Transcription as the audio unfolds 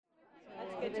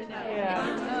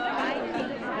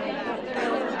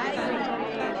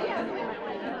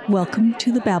Welcome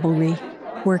to the Babblery,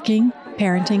 working,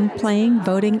 parenting, playing,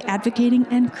 voting, advocating,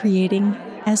 and creating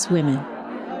as women.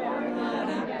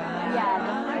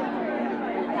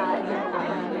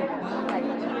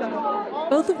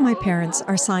 Both of my parents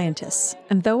are scientists,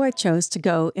 and though I chose to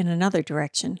go in another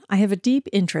direction, I have a deep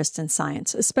interest in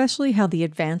science, especially how the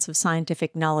advance of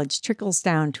scientific knowledge trickles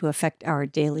down to affect our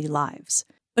daily lives.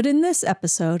 But in this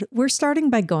episode, we're starting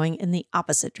by going in the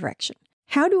opposite direction.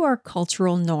 How do our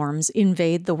cultural norms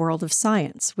invade the world of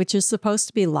science, which is supposed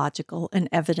to be logical and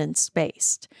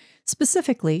evidence-based?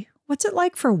 Specifically, what's it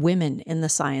like for women in the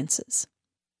sciences?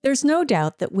 There's no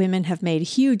doubt that women have made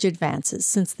huge advances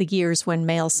since the years when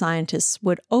male scientists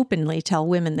would openly tell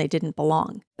women they didn't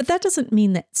belong. But that doesn't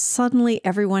mean that suddenly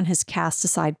everyone has cast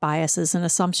aside biases and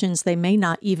assumptions they may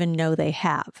not even know they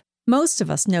have. Most of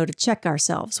us know to check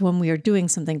ourselves when we are doing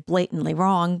something blatantly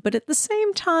wrong, but at the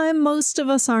same time, most of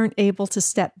us aren't able to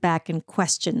step back and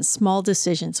question small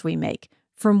decisions we make,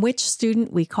 from which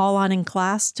student we call on in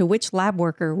class to which lab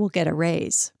worker will get a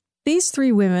raise. These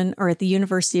three women are at the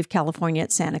University of California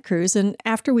at Santa Cruz, and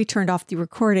after we turned off the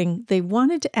recording, they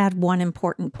wanted to add one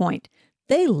important point.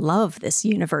 They love this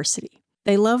university.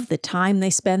 They love the time they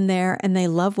spend there, and they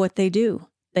love what they do.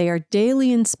 They are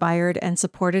daily inspired and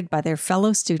supported by their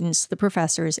fellow students, the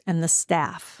professors, and the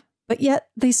staff. But yet,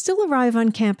 they still arrive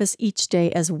on campus each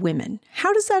day as women.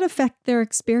 How does that affect their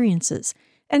experiences?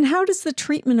 And how does the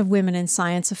treatment of women in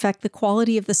science affect the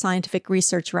quality of the scientific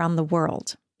research around the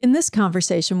world? In this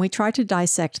conversation, we try to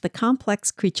dissect the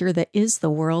complex creature that is the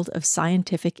world of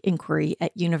scientific inquiry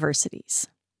at universities.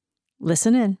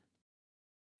 Listen in.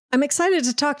 I'm excited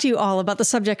to talk to you all about the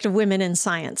subject of women in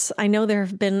science. I know there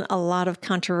have been a lot of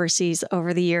controversies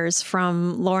over the years,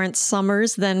 from Lawrence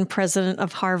Summers, then president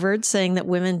of Harvard, saying that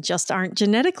women just aren't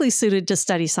genetically suited to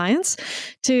study science,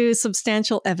 to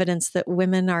substantial evidence that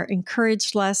women are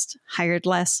encouraged less, hired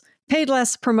less, paid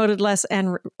less, promoted less,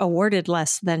 and awarded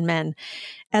less than men.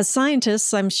 As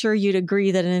scientists, I'm sure you'd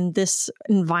agree that in this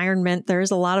environment, there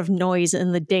is a lot of noise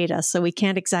in the data, so we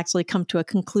can't exactly come to a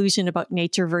conclusion about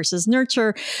nature versus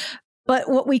nurture. But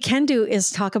what we can do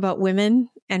is talk about women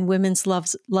and women's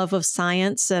love of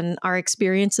science and our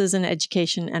experiences in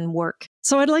education and work.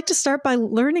 So I'd like to start by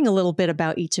learning a little bit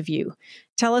about each of you.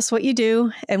 Tell us what you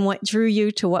do and what drew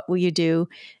you to what will you do.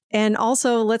 And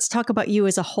also, let's talk about you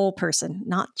as a whole person,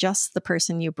 not just the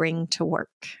person you bring to work.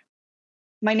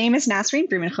 My name is Nasreen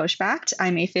Broomandkhoshbacht.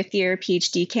 I'm a fifth-year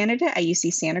PhD candidate at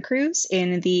UC Santa Cruz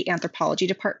in the anthropology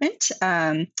department,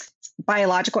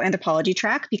 biological anthropology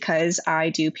track, because I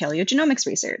do paleogenomics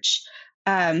research.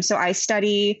 So I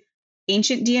study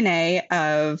ancient DNA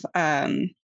of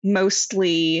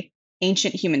mostly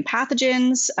ancient human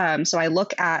pathogens. So I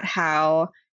look at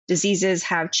how diseases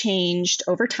have changed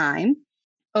over time,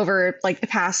 over like the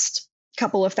past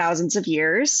couple of thousands of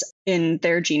years in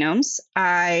their genomes.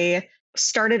 I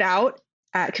started out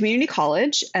at community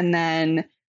college and then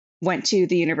went to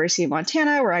the University of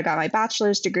Montana, where I got my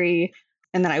bachelor's degree.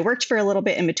 And then I worked for a little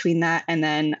bit in between that. And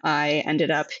then I ended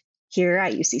up here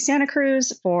at UC Santa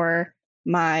Cruz for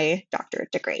my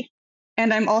doctorate degree.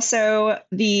 And I'm also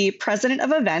the president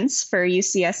of events for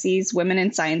UCSC's Women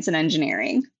in Science and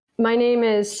Engineering. My name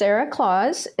is Sarah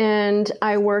Claus, and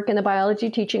I work in the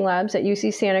biology teaching labs at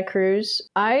UC Santa Cruz.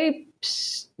 I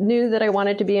knew that I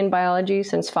wanted to be in biology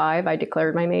since 5. I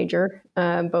declared my major.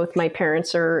 Both my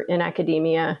parents are in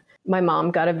academia. My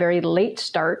mom got a very late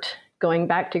start going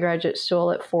back to graduate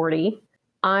school at 40.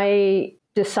 I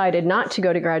decided not to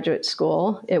go to graduate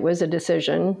school. It was a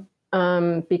decision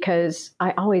because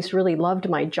I always really loved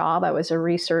my job. I was a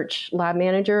research lab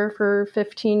manager for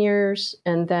 15 years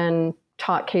and then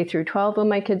taught K through 12 when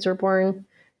my kids were born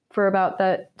for about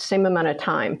that same amount of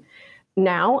time.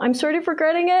 Now I'm sort of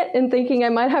regretting it and thinking I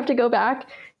might have to go back.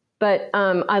 But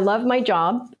I love my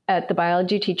job at the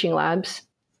biology teaching labs.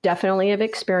 Definitely have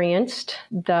experienced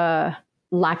the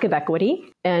lack of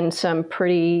equity and some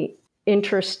pretty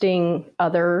interesting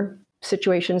other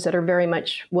situations that are very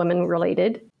much women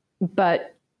related.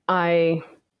 But I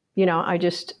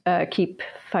just keep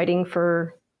fighting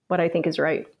for what I think is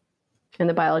right. And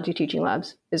the biology teaching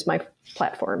labs is my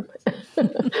platform.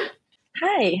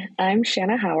 Hi, I'm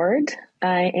Shanna Howard.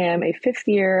 I am a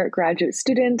fifth-year graduate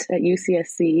student at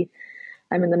UCSC.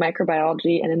 I'm in the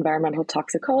microbiology and environmental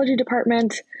toxicology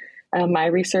department. My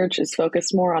research is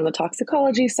focused more on the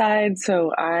toxicology side,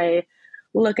 so I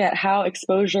look at how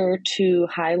exposure to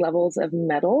high levels of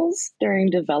metals during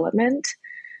development,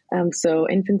 so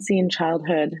infancy and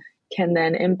childhood, can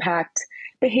then impact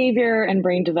behavior and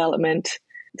brain development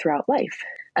throughout life.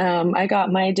 I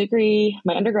got my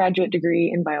undergraduate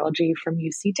degree in biology from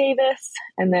UC Davis.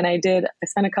 And then I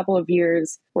spent a couple of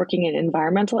years working in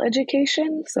environmental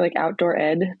education. So like outdoor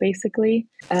ed, basically.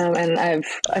 And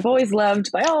I've always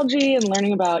loved biology and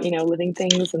learning about, living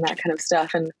things and that kind of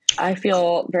stuff. And I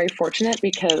feel very fortunate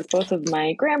because both of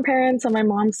my grandparents on my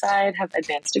mom's side have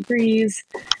advanced degrees.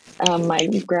 My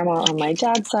grandma on my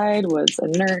dad's side was a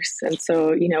nurse. And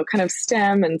so, kind of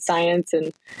STEM and science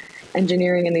and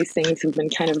engineering and these things have been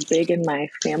kind of big in my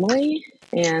family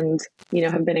and,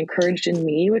 have been encouraged in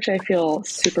me, which I feel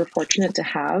super fortunate to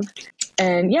have.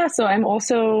 And yeah, so I'm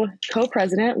also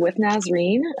co-president with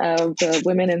Nasreen of the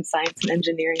Women in Science and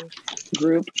Engineering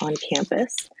group on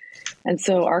campus. And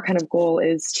so our kind of goal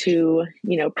is to,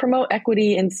 promote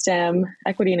equity in STEM,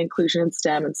 equity and inclusion in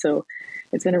STEM. And so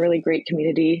it's been a really great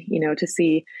community, to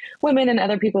see women and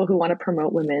other people who want to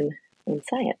promote women in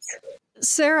science.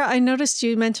 Sarah, I noticed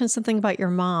you mentioned something about your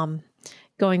mom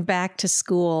going back to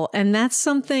school, and that's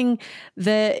something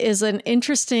that is an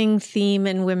interesting theme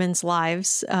in women's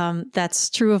lives. That's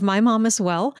true of my mom as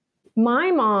well.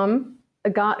 My mom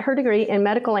got her degree in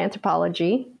medical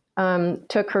anthropology,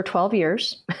 took her 12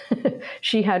 years.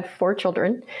 She had 4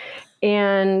 children,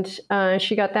 and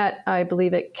she got that, I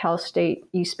believe, at Cal State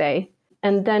East Bay.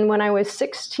 And then when I was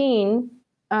 16,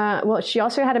 she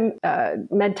also had a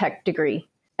med tech degree.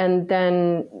 And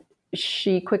then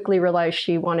she quickly realized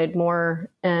she wanted more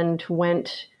and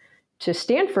went to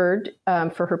Stanford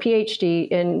for her PhD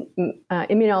in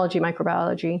immunology,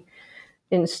 microbiology,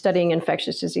 in studying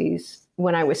infectious disease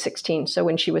when I was 16. So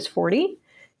when she was 40,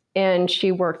 and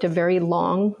she worked a very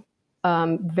long,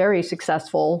 very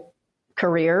successful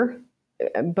career,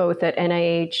 both at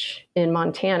NIH in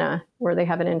Montana, where they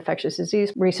have an infectious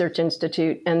disease research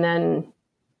institute, and then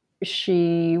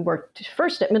she worked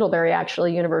first at Middlebury,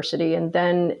 actually, University, and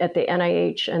then at the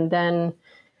NIH, and then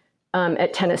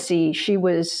at Tennessee. She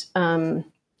was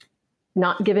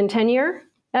not given tenure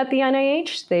at the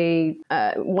NIH.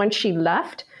 Once she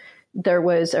left, there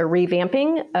was a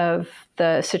revamping of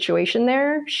the situation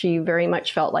there. She very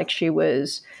much felt like she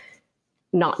was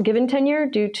not given tenure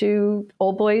due to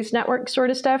old boys network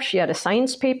sort of stuff. She had a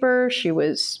science paper. She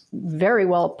was very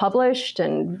well published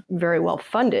and very well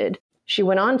funded. She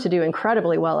went on to do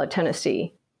incredibly well at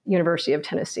Tennessee, University of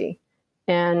Tennessee,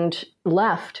 and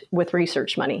left with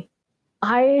research money.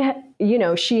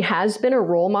 She has been a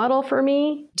role model for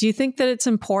me. Do you think that it's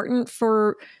important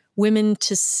for women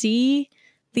to see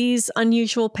these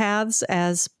unusual paths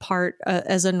as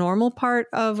a normal part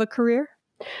of a career?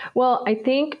 Well, I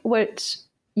think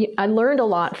I learned a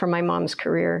lot from my mom's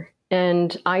career,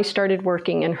 and I started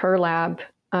working in her lab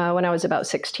when I was about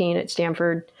 16 at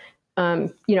Stanford.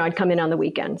 I'd come in on the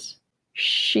weekends.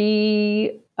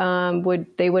 They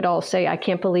would all say, "I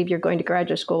can't believe you're going to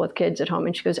graduate school with kids at home."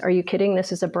 And she goes, "Are you kidding?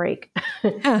 This is a break."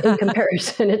 In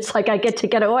comparison, it's like I get to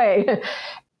get away.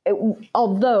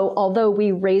 Although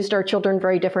we raised our children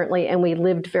very differently and we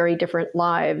lived very different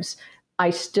lives,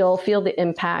 I still feel the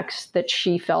impacts that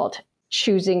she felt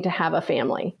choosing to have a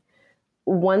family.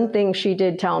 One thing she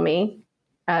did tell me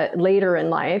later in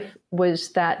life was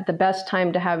that the best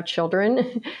time to have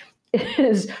children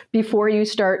is before you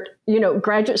start,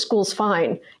 graduate school's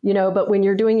fine, but when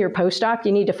you're doing your postdoc,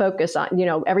 you need to focus on,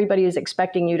 everybody is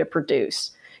expecting you to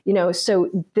produce, so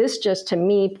this just to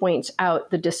me points out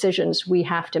the decisions we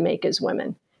have to make as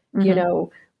women. Mm-hmm.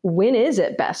 When is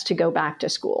it best to go back to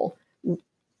school?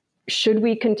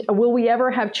 Will we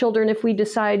ever have children if we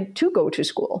decide to go to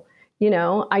school?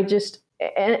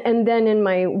 And then in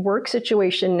my work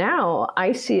situation now,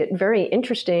 I see it very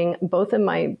interesting. Both of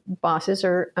my bosses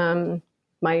are,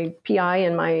 my PI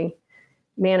and my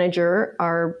manager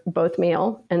are both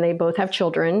male, and they both have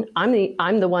children. I'm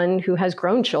the one who has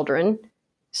grown children,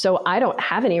 so I don't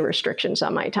have any restrictions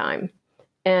on my time.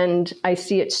 And I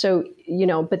see it so,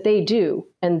 but they do,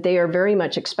 and they are very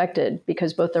much expected,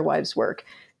 because both their wives work,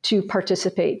 to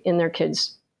participate in their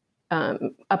kids'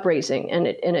 upraising. And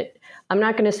I'm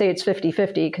not going to say it's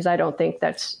 50-50, because I don't think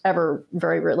that's ever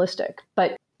very realistic.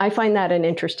 But I find that an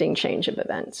interesting change of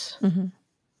events. Mm-hmm.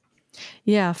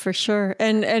 Yeah, for sure.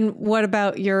 And what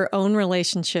about your own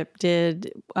relationship?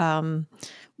 Did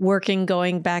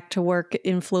going back to work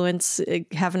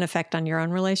have an effect on your own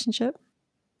relationship?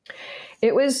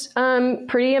 It was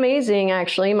pretty amazing,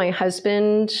 actually. My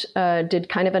husband did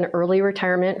kind of an early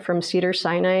retirement from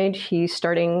Cedars-Sinai.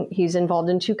 He's involved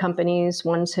in 2 companies.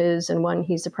 One's his and one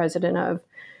he's the president of.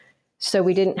 So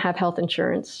we didn't have health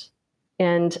insurance.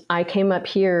 And I came up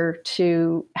here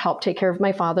to help take care of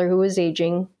my father, who was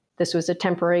aging. This was a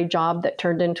temporary job that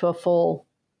turned into a full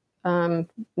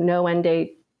no end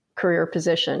date career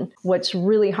position. What's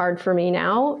really hard for me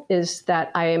now is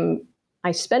that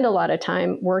I spend a lot of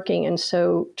time working. And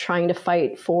so trying to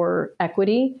fight for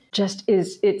equity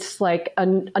it's like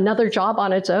another job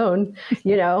on its own,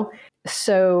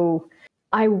 So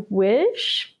I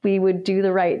wish we would do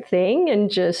the right thing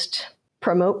and just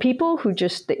promote people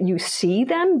that you see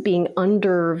them being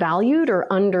undervalued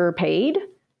or underpaid,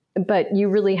 but you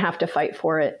really have to fight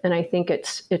for it. And I think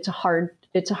it's a hard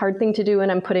thing to do.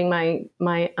 And I'm putting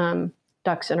my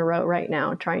ducks in a row right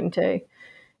now, trying to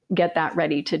get that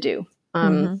ready to do.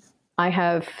 I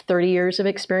have 30 years of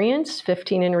experience,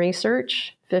 15 in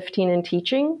research, 15 in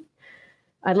teaching.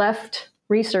 I left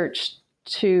research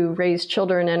to raise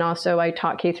children, and also I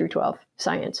taught K through 12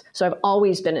 science. So I've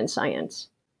always been in science.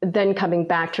 Then coming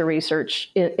back to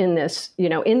research in this,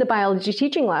 in the biology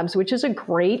teaching labs, which is a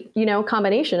great,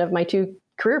 combination of my two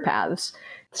career paths.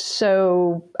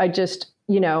 So I just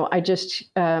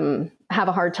have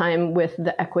a hard time with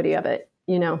the equity of it,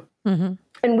 Mm-hmm.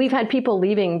 And we've had people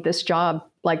leaving this job,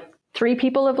 like 3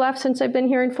 people have left since I've been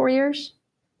here in 4 years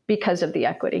because of the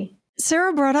equity.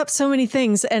 Sarah brought up so many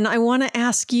things, and I want to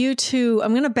ask you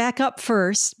I'm going to back up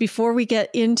first before we get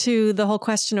into the whole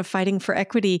question of fighting for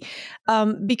equity,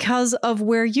 because of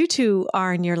where you two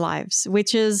are in your lives,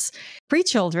 which is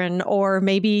pre-children or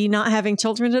maybe not having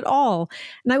children at all.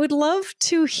 And I would love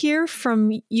to hear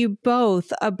from you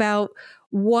both about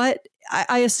what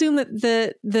I assume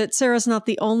that Sarah's not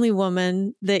the only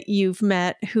woman that you've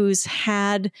met who's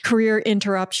had career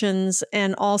interruptions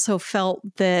and also felt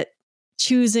that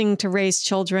choosing to raise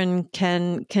children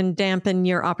can dampen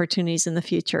your opportunities in the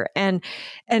future. And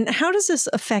how does this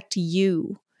affect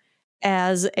you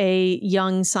as a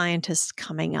young scientist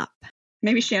coming up?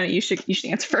 Maybe Shanna, you should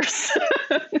answer first.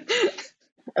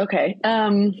 Okay.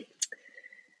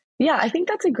 Yeah, I think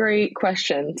that's a great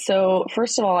question. So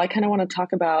first of all, I kind of want to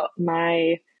talk about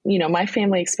my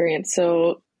family experience.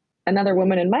 So another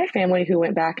woman in my family who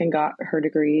went back and got her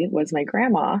degree was my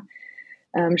grandma.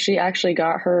 She actually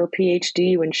got her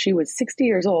PhD when she was 60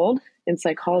 years old in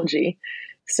psychology.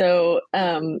 So,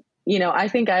 I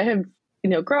think I have,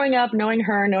 growing up, knowing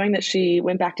her, knowing that she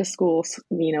went back to school,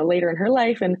 later in her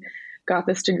life and got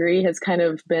this degree has kind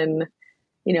of been,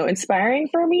 inspiring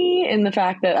for me in the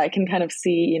fact that I can kind of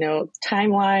see,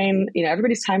 timeline,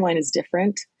 everybody's timeline is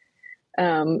different.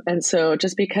 And so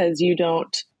just because you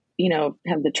don't,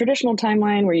 have the traditional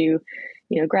timeline where you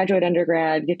graduate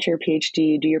undergrad, get your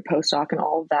PhD, do your postdoc and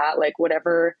all of that, like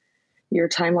whatever your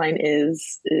timeline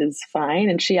is fine.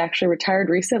 And she actually retired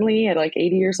recently at like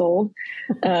 80 years old.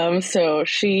 So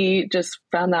she just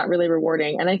found that really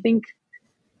rewarding. And I think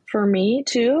for me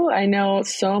too, I know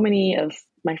so many of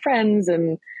my friends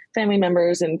and family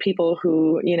members and people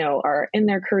who, are in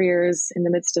their careers, in the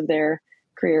midst of their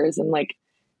careers and like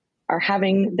are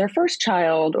having their first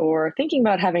child or thinking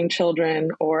about having children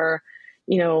or,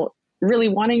 really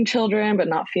wanting children, but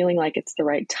not feeling like it's the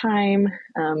right time,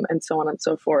 and so on and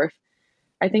so forth.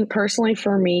 I think personally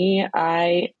for me,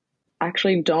 I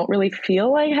actually don't really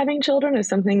feel like having children is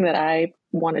something that I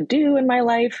want to do in my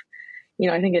life.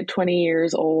 I think at 20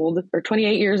 years old or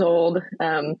 28 years old,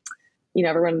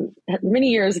 everyone had many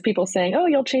years of people saying, oh,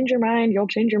 you'll change your mind.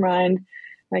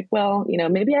 Like, well,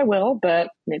 maybe I will, but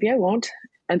maybe I won't.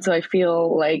 And so I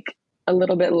feel like a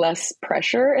little bit less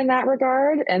pressure in that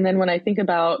regard. And then when I think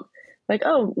about like,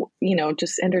 oh,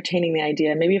 just entertaining the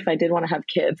idea, maybe if I did want to have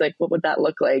kids, like what would that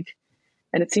look like?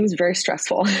 And it seems very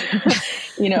stressful,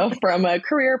 from a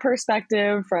career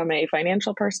perspective, from a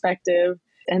financial perspective.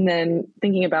 And then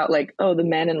thinking about like, oh, the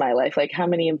men in my life, like how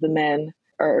many of the men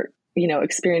are,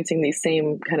 experiencing these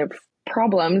same kind of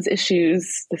problems,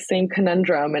 issues, the same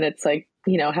conundrum. And it's like,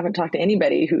 haven't talked to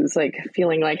anybody who's like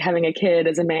feeling like having a kid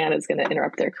as a man is going to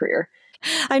interrupt their career.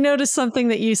 I noticed something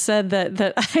that you said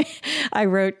that I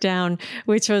wrote down,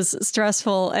 which was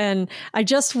stressful. And I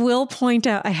just will point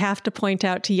out, I have to point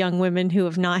out to young women who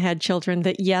have not had children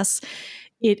that yes,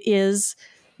 it is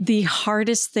the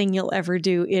hardest thing you'll ever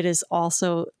do. It is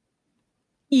also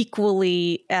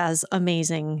equally as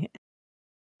amazing.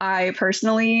 I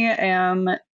personally am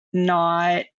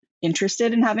not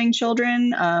interested in having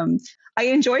children. I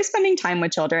enjoy spending time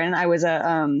with children. I was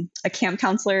a camp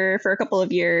counselor for a couple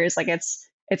of years. Like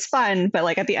it's fun, but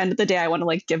like at the end of the day, I want to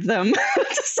like give them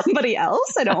to somebody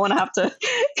else. I don't want to have to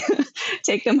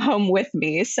take them home with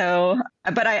me. So,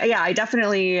 but I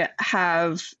definitely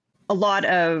have a lot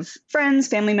of friends,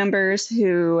 family members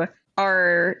who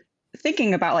are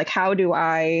thinking about like, how do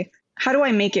I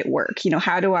make it work?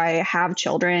 How do I have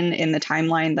children in the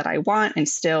timeline that I want and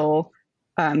still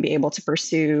be able to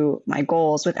pursue my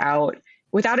goals without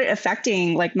without it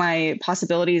affecting like my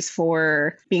possibilities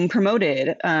for being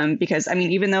promoted. Because I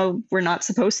mean, even though we're not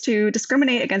supposed to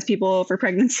discriminate against people for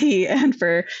pregnancy and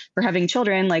for having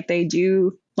children, like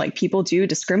people do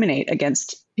discriminate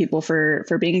against people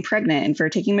for being pregnant and for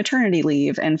taking maternity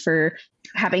leave and for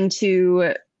having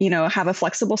to, have a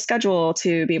flexible schedule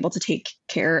to be able to take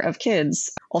care of kids.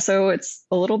 Also, it's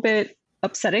a little bit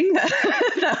upsetting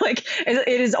that like it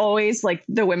is always like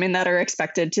the women that are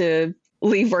expected to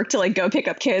leave work to like go pick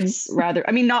up kids rather.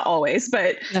 I mean, not always,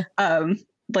 but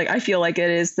like I feel like it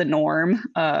is the norm.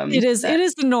 It is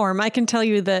the norm. I can tell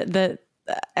you that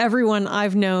everyone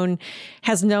I've known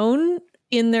has known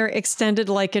in their extended,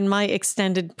 like in my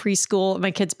extended preschool,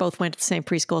 my kids both went to the same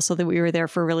preschool, so that we were there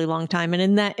for a really long time. And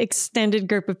in that extended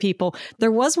group of people,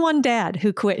 there was one dad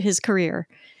who quit his career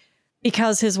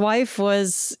because his wife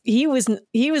he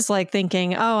was like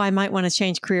thinking, oh, I might want to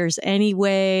change careers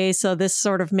anyway. So this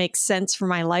sort of makes sense for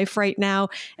my life right now.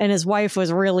 And his wife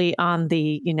was really on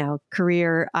the,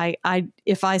 career.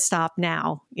 If I stop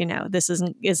now, this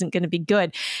isn't going to be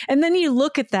good. And then you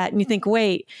look at that and you think,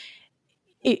 wait,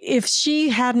 if she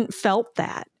hadn't felt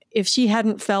that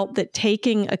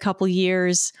taking a couple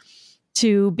years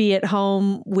to be at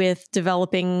home with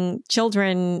developing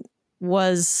children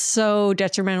was so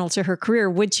detrimental to her career,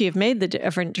 would she have made the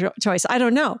different choice? I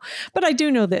don't know. But I do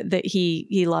know that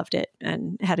he loved it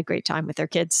and had a great time with their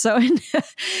kids. So,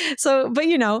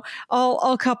 but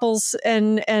all couples,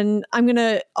 and I'm going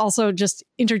to also just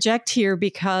interject here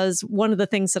because one of the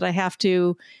things that I have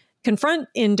to confront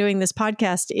in doing this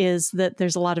podcast is that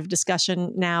there's a lot of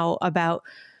discussion now about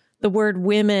the word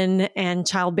women and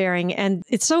childbearing, and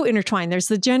it's so intertwined. There's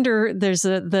the gender, there's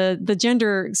the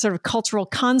gender sort of cultural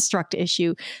construct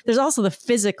issue. There's also the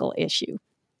physical issue.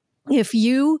 If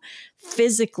you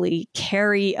physically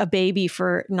carry a baby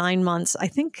for 9 months, I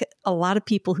think a lot of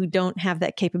people who don't have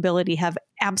that capability have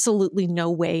absolutely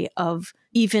no way of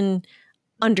even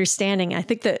understanding. I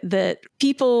think that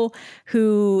people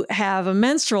who have a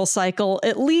menstrual cycle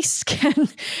at least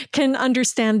can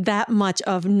understand that much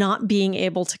of not being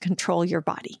able to control your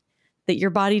body, that your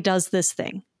body does this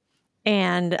thing,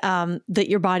 and that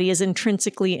your body is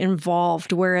intrinsically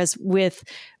involved. Whereas with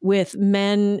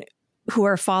men who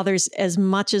are fathers, as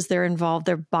much as they're involved,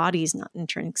 their body's not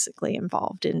intrinsically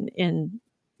involved in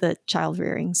the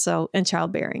childbearing. So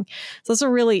it's a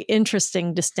really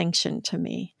interesting distinction to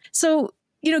me. So,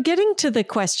 getting to the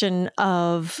question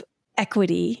of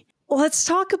equity, let's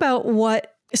talk about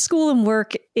what school and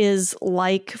work is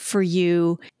like for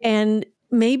you. And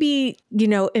maybe,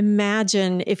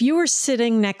 imagine if you were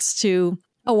sitting next to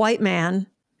a white man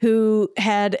who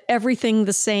had everything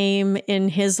the same in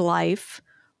his life,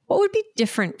 what would be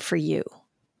different for you?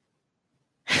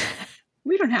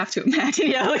 We don't have to imagine.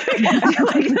 Yeah.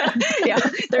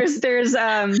 There's,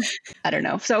 I don't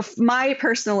know. So my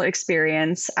personal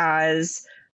experience as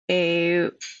a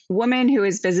woman who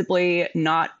is visibly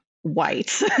not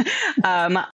white,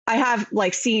 I have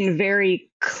seen very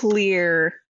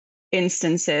clear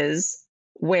instances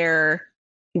where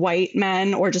white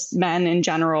men or just men in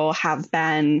general have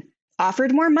been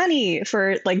offered more money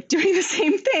for doing the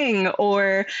same thing,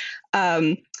 or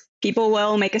people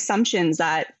will make assumptions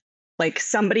that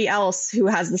somebody else who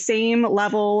has the same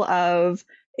level of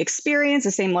experience,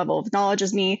 the same level of knowledge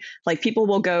as me, people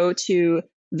will go to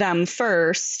them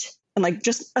first and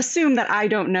just assume that I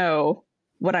don't know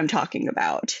what I'm talking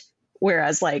about.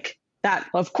 Whereas that,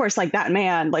 of course, that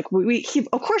man, he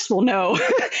of course will know,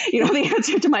 the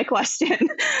answer to my question.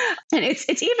 And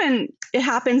it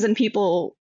happens in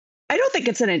people. I don't think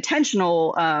it's an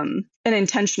intentional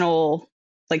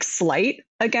slight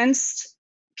against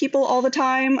people all the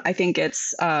time. I think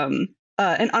it's an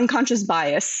unconscious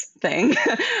bias thing,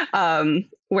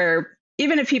 where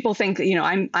even if people think,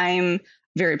 I'm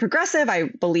very progressive, I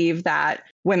believe that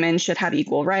women should have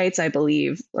equal rights. I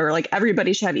believe, or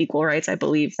everybody should have equal rights. I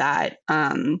believe that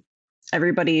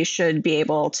everybody should be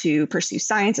able to pursue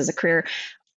science as a career.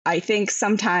 I think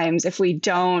sometimes if we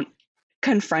don't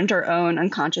confront our own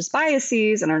unconscious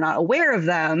biases and are not aware of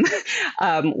them,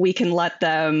 we can let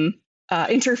them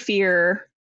interfere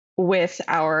with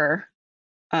our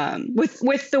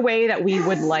with the way that we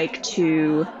would like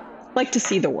to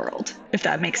see the world, if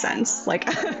that makes sense.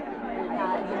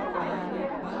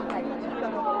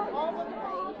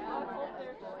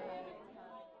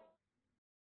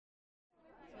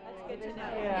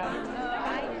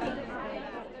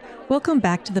 Welcome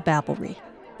back to the Babblery.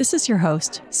 This is your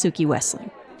host, Suki Wessling.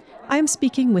 I am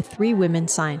speaking with 3 women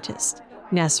scientists,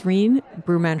 Nasreen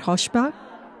Broomandkhoshbacht,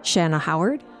 Shanna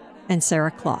Howard, and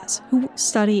Sarah Claus, who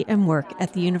study and work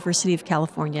at the University of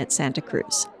California at Santa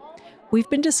Cruz. We've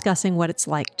been discussing what it's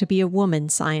like to be a woman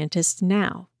scientist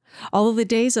now. Although the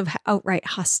days of outright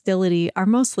hostility are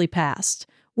mostly past,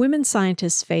 women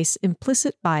scientists face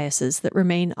implicit biases that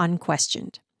remain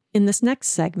unquestioned. In this next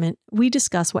segment, we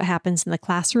discuss what happens in the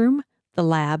classroom, the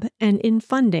lab, and in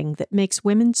funding that makes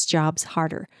women's jobs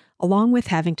harder, along with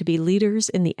having to be leaders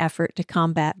in the effort to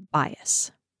combat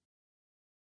bias.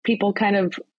 People kind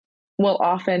of will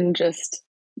often just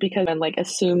because like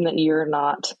assume that you're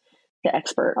not the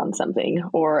expert on something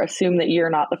or assume that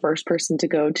you're not the first person to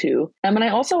go to. And I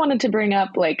also wanted to bring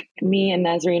up like me and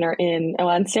Nasreen are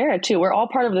and Sarah too, we're all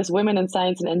part of this Women in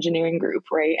Science and Engineering group,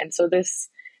 right? And so this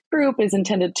group is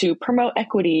intended to promote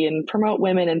equity and promote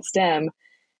women in STEM.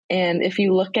 And if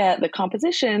you look at the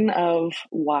composition of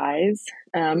Ys,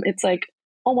 it's like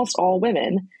almost all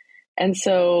women. And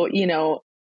so,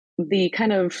 the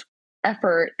kind of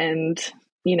effort and,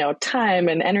 time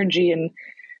and energy and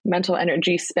mental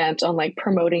energy spent on like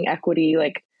promoting equity,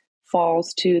 like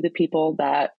falls to the people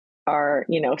that are,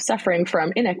 suffering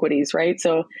from inequities, right?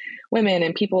 So women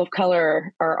and people of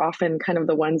color are often kind of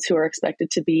the ones who are expected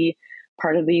to be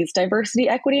part of these diversity,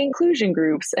 equity, inclusion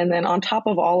groups. And then on top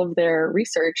of all of their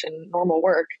research and normal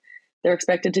work, they're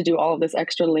expected to do all of this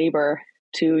extra labor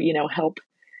to,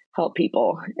 help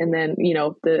people. And then,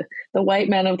 the white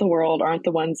men of the world aren't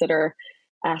the ones that are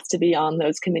asked to be on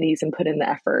those committees and put in the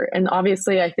effort. And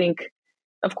obviously, I think,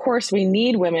 of course, we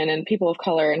need women and people of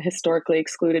color and historically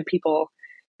excluded people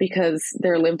because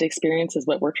their lived experience is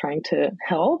what we're trying to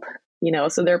help,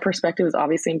 so their perspective is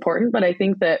obviously important. But I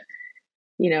think that,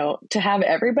 to have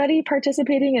everybody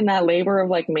participating in that labor of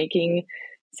like making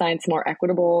science more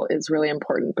equitable is really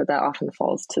important. But that often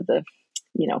falls to the,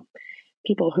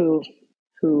 people who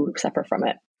suffer from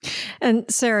it. And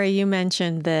Sarah, you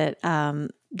mentioned that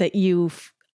that you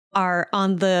are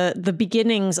on the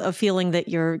beginnings of feeling that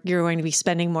you're going to be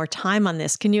spending more time on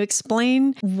this. Can you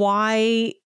explain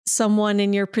why someone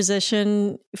in your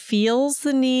position feels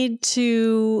the need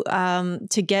to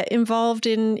get involved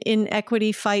in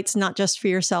equity fights, not just for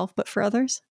yourself but for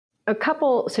others? A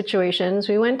couple situations.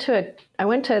 I went to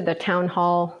the town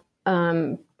hall.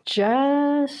 I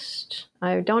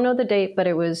don't know the date, but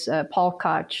it was Paul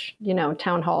Koch,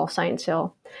 Town Hall, Science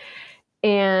Hill.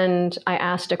 And I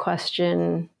asked a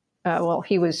question.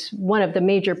 He was one of the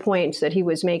major points that he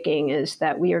was making is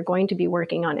that we are going to be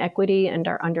working on equity and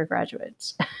our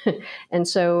undergraduates. And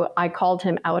so I called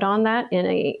him out on that in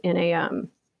a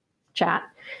chat,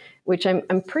 which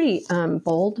I'm pretty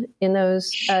bold in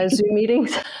those Zoom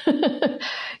meetings,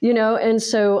 and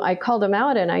so I called him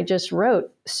out and I just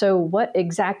wrote, so what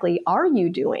exactly are you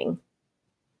doing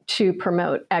to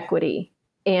promote equity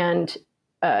and,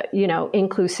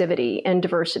 inclusivity and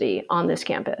diversity on this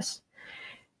campus?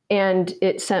 And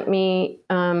it sent me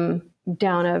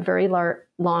down a very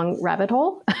long rabbit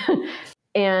hole.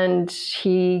 And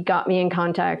he got me in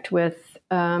contact with,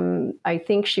 I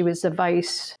think she was the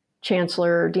vice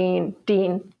chancellor, dean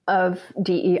of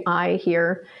DEI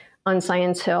here on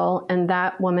Science Hill. And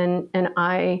that woman and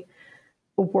I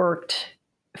worked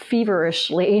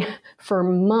feverishly for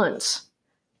months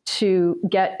to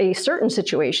get a certain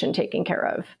situation taken care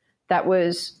of. That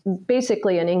was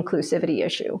basically an inclusivity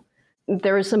issue.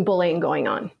 There was some bullying going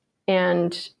on,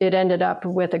 and it ended up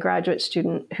with a graduate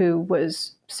student who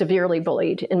was severely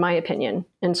bullied, in my opinion.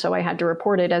 And so I had to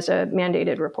report it as a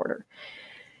mandated reporter.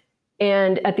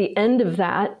 And at the end of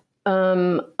that,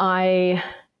 I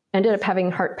ended up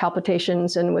having heart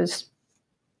palpitations and was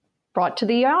brought to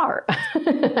the ER.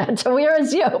 So we were a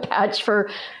ZO patch for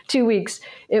 2 weeks.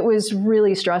 It was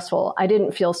really stressful. I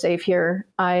didn't feel safe here.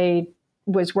 I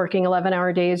was working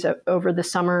 11-hour days over the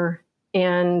summer,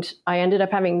 and I ended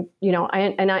up having,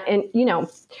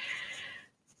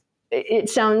 it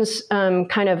sounds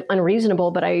kind of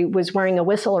unreasonable, but I was wearing a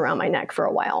whistle around my neck for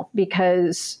a while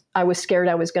because I was scared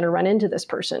I was going to run into this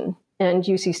person. And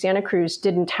UC Santa Cruz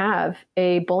didn't have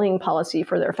a bullying policy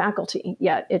for their faculty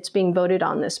yet. It's being voted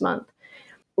on this month.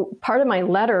 Part of my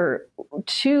letter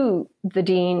to the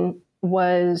dean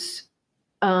was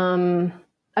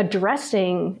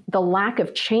addressing the lack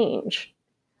of change.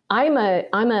 I'm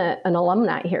an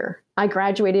alumni here. I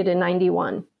graduated in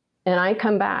 91, and I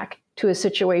come back to a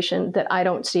situation that I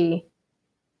don't see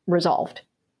resolved.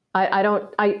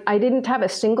 I didn't have a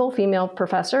single female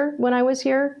professor when I was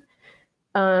here.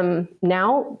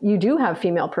 Now you do have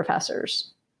female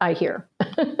professors, I hear.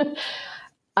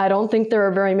 I don't think there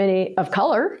are very many of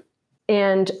color,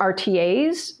 and our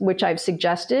TAs, which I've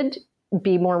suggested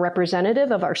be more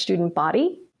representative of our student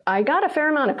body. I got a fair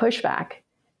amount of pushback.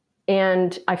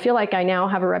 And I feel like I now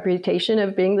have a reputation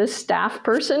of being this staff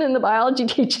person in the biology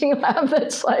teaching lab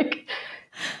that's like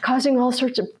causing all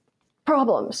sorts of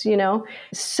problems, you know?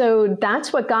 So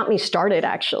that's what got me started,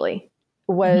 actually,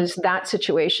 was that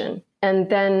situation. And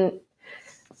then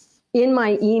in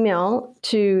my email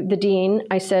to the dean,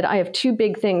 I said, I have 2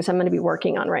 big things I'm going to be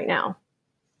working on right now.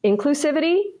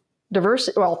 Inclusivity,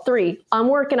 diversity, well, 3. I'm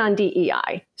working on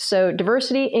DEI. So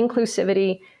diversity,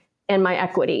 inclusivity, and my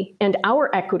equity. And our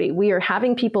equity, we are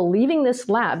having people leaving this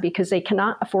lab because they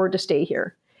cannot afford to stay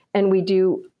here. And we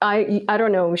do, I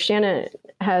don't know, Shanna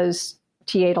has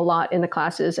TA'd a lot in the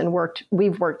classes and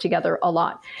we've worked together a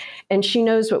lot. And she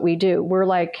knows what we do.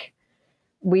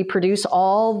 We produce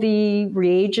all the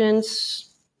reagents,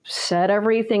 set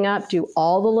everything up, do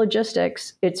all the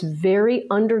logistics. It's very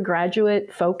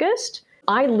undergraduate focused.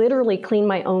 I literally clean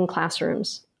my own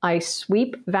classrooms. I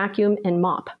sweep, vacuum, and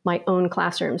mop my own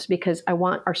classrooms because I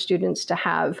want our students to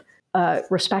have a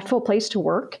respectful place to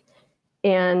work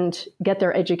and get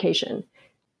their education.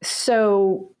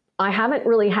 So I haven't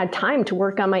really had time to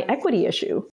work on my equity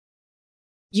issue.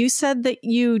 You said that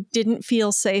you didn't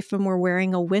feel safe and were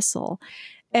wearing a whistle.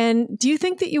 And do you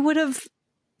think that you would have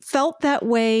felt that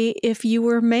way if you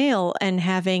were male and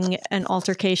having an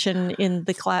altercation in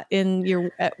the in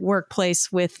your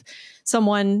workplace with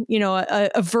someone, you know,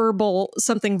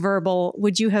 something verbal?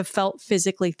 Would you have felt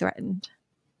physically threatened?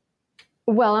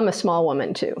 Well, I'm a small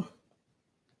woman too.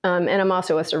 And I'm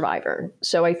also a survivor.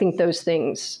 So I think those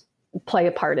things play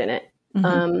a part in it.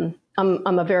 I'm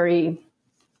a very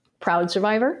proud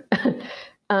survivor.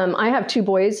 I have 2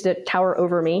 boys that tower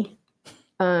over me.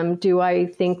 Do I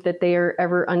think that they are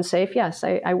ever unsafe? Yes,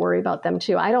 I worry about them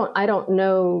too. I don't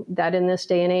know that in this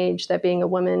day and age that being a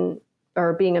woman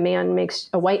or being a man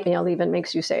a white male even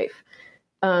makes you safe.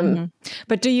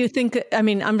 But do you think, I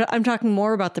mean, I'm talking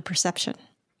more about the perception.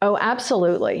 Oh,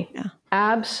 absolutely. Yeah.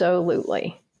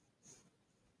 Absolutely.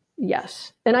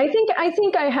 Yes. And I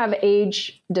think I have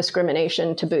age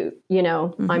discrimination to boot. You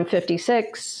know, I'm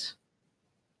 56.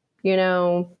 You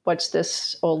know, what's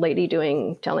this old lady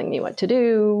doing telling me what to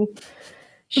do?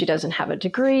 She doesn't have a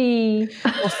degree.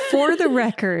 Well, for the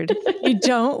record, you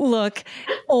don't look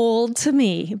old to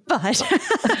me, but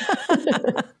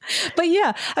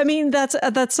yeah, I mean,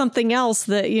 that's something else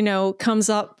that, you know, comes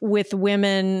up with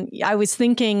women. I was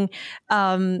thinking,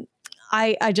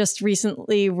 I just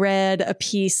recently read a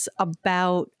piece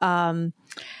about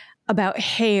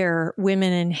hair,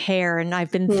 women and hair. And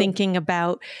I've been thinking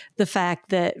about the fact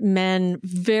that men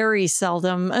very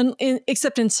seldom,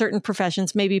 except in certain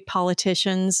professions, maybe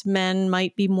politicians, men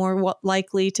might be more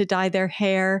likely to dye their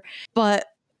hair. But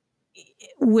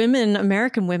women,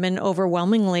 American women,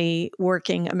 overwhelmingly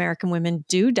working American women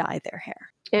do dye their hair.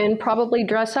 And probably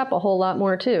dress up a whole lot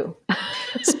more too.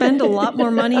 Spend a lot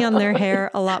more money on their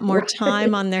hair, a lot more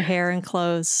time on their hair and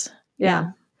clothes.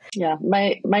 Yeah. Yeah.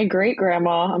 My great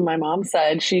grandma on my mom's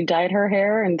side, she dyed her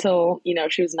hair until, you know,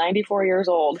 she was 94 years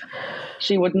old.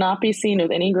 She would not be seen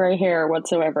with any gray hair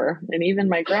whatsoever. And even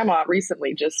my grandma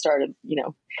recently just started, you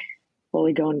know,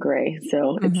 fully going gray.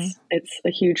 So it's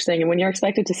a huge thing. And when you're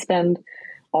expected to spend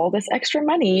all this extra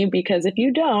money, because if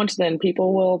you don't, then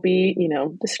people will be, you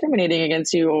know, discriminating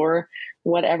against you or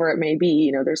whatever it may be,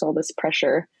 you know, there's all this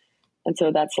pressure. And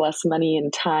so that's less money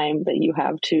and time that you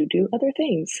have to do other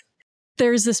things.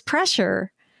 There's this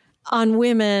pressure on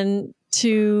women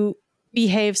to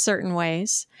behave certain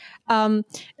ways. And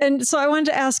so I wanted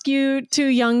to ask you 2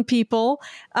 young people,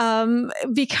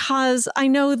 because I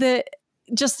know that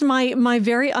just my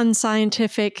very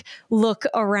unscientific look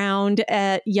around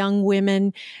at young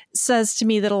women says to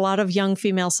me that a lot of young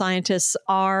female scientists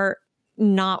are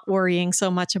not worrying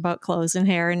so much about clothes and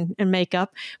hair and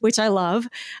makeup, which I love.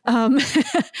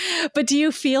 But do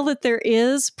you feel that there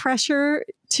is pressure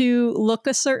to look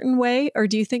a certain way, or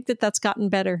do you think that that's gotten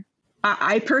better?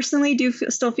 I personally do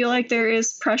still feel like there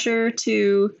is pressure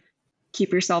to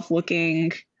keep yourself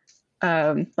looking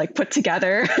like put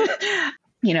together.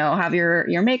 You know, have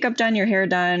your makeup done, your hair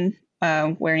done,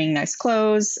 wearing nice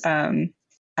clothes.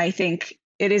 I think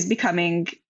it is becoming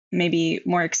maybe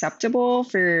more acceptable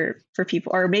for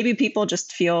people, or maybe people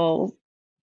just feel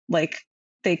like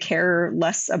they care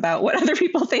less about what other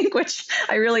people think, which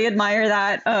I really admire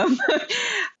that.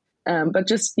 But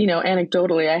just, you know,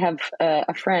 anecdotally, I have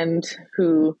a friend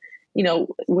who, you know,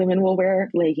 women will wear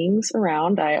leggings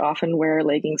around. I often wear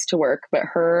leggings to work, but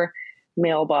her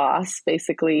male boss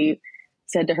basically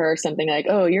said to her something like,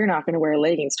 "Oh, you're not going to wear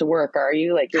leggings to work, are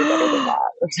you? Like, you're better than that."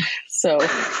 So,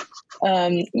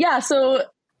 yeah, so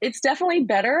it's definitely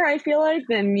better, I feel like,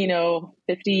 than, you know,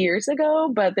 50 years ago,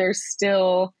 but there's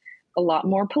still a lot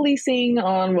more policing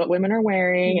on what women are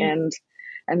wearing and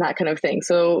that kind of thing.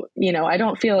 So, you know, I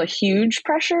don't feel a huge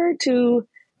pressure to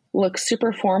look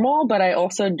super formal, but I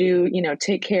also do, you know,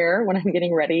 take care when I'm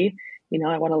getting ready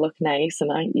I want to look nice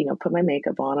and I, put my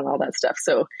makeup on and all that stuff.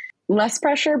 So less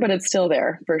pressure, but it's still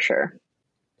there for sure.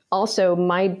 Also,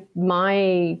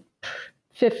 my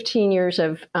 15 years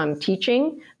of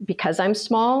teaching, because I'm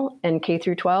small and K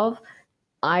through 12,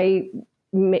 I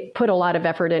put a lot of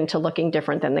effort into looking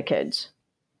different than the kids.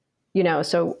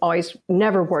 So always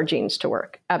never wore jeans to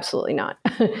work. Absolutely not.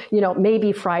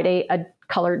 Maybe Friday, a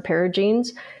colored pair of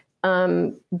jeans.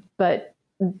 But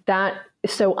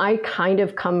so I kind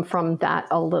of come from that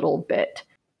a little bit.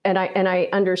 And I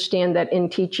understand that in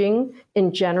teaching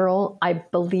in general, I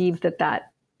believe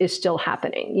that is still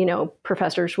happening.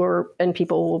 Professors and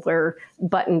people will wear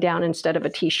button down instead of a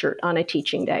t-shirt on a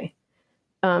teaching day,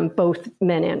 both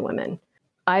men and women.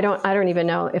 I don't even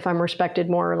know if I'm respected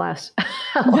more or less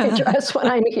how I dress when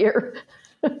I'm here.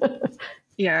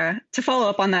 Yeah. To follow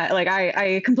up on that, like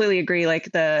I completely agree.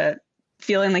 Like the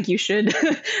feeling like you should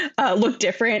look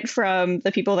different from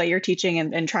the people that you're teaching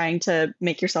and trying to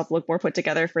make yourself look more put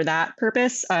together for that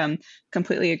purpose.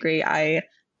 Completely agree. I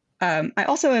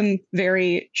also am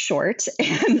very short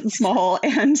and small,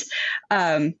 and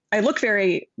I look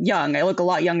very young. I look a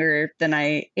lot younger than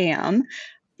I am.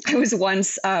 I was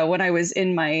once, when I was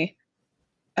in my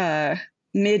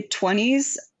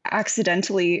mid-20s,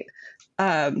 accidentally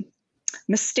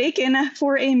mistaken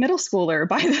for a middle schooler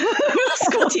by the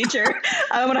school teacher.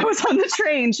 When I was on the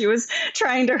train, she was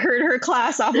trying to herd her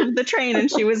class off of the train, and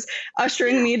she was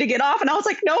ushering me to get off. And I was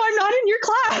like, no, I'm not in your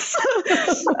class.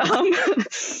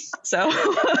 So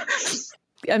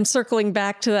I'm circling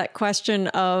back to that question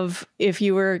of if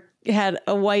you had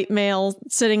a white male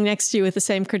sitting next to you with the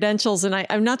same credentials. And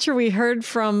I'm not sure we heard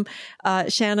from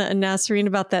Shanna and Nasreen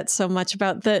about that so much,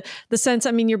 about the sense,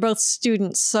 I mean, you're both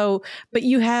students, but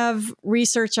you have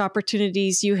research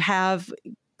opportunities, you have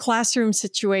classroom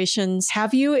situations.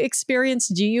 Have you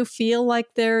experienced, do you feel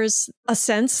like there's a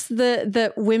sense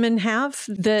that women have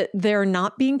that they're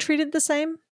not being treated the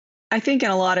same? I think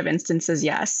in a lot of instances,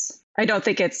 yes. I don't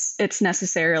think it's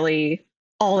necessarily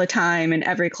all the time in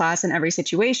every class and every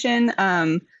situation.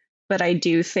 But I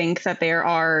do think that there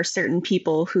are certain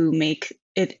people who make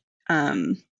it,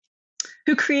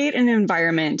 who create an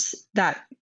environment that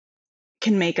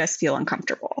can make us feel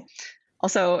uncomfortable.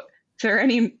 Also, if there are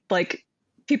any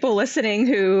people listening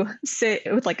who sit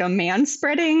with a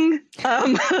man-spreading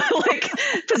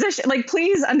position,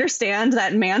 please understand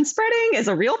that man-spreading is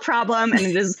a real problem, and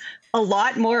it is a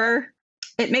lot more.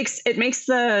 It makes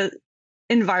the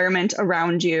environment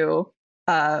around you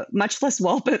much less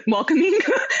welcoming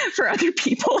for other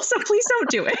people. So please don't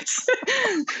do it.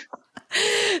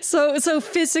 So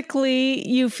physically,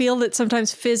 you feel that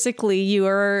sometimes physically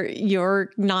you're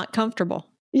not comfortable.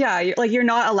 Yeah, you're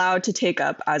not allowed to take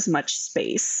up as much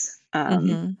space.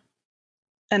 And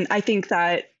I think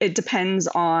that it depends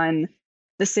on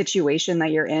the situation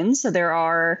that you're in. So there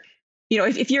are,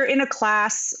 if you're in a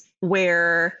class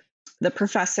where the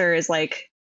professor is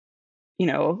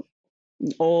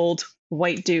old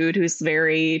white dude who's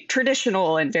very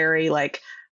traditional and very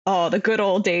the good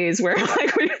old days where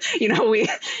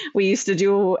we used to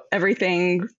do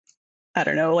everything, I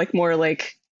don't know, more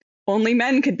only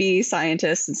men could be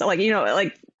scientists. And so I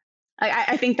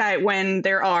think that when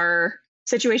there are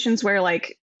situations where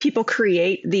people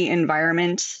create the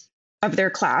environment of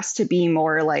their class to be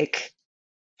more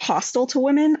hostile to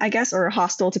women, I guess, or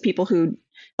hostile to people who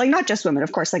not just women,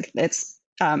 of course, it's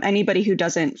anybody who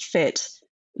doesn't fit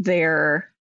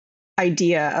their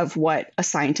idea of what a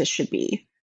scientist should be,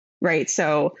 right?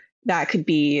 So that could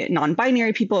be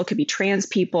non-binary people, it could be trans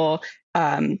people,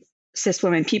 cis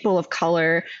women, people of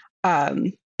color.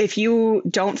 If you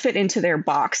don't fit into their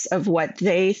box of what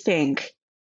they think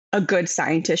a good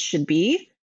scientist should be,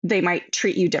 they might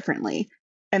treat you differently.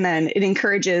 And then it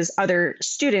encourages other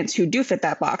students who do fit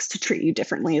that box to treat you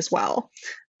differently as well.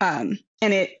 And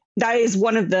that is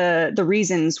one of the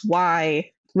reasons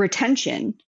why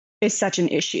retention is such an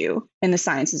issue in the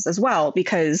sciences as well,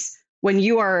 because when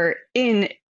you are in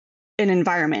an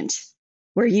environment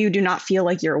where you do not feel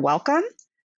like you're welcome,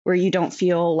 where you don't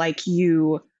feel like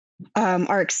you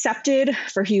are accepted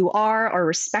for who you are or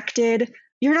respected,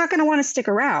 you're not going to want to stick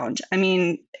around. I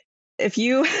mean, if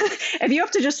you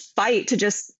have to just fight to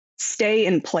just stay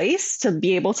in place, to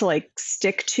be able to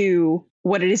stick to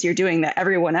what it is you're doing, that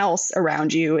everyone else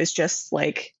around you is just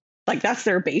that's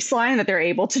their baseline, that they're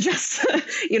able to just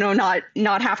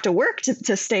not have to work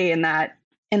to stay in that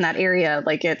area,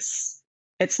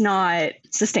 it's not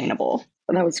sustainable.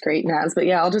 That was great, Naz. But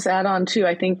yeah, I'll just add on too.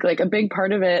 I think a big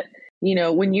part of it,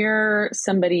 when you're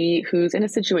somebody who's in a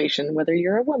situation, whether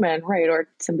you're a woman, right, or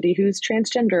somebody who's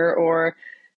transgender, or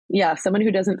someone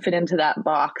who doesn't fit into that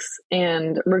box,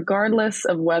 and regardless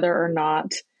of whether or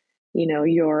not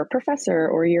your professor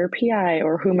or your PI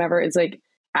or whomever is like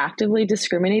actively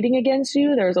discriminating against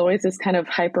you, there's always this kind of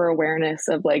hyper awareness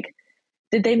of like,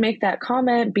 did they make that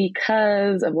comment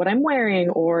because of what I'm wearing?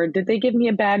 Or did they give me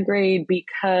a bad grade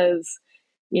because,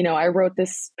 I wrote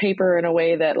this paper in a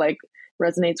way that like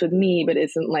resonates with me, but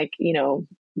isn't like,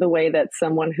 the way that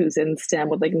someone who's in STEM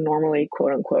would like normally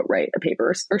quote unquote write a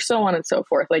paper or so on and so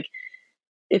forth. Like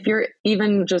if you're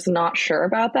even just not sure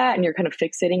about that and you're kind of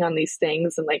fixating on these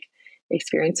things and like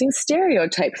experiencing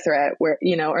stereotype threat where,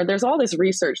 or there's all this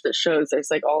research that shows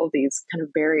there's like all of these kind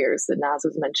of barriers that Naz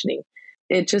was mentioning.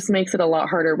 It just makes it a lot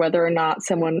harder whether or not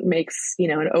someone makes,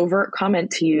 an overt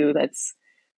comment to you that's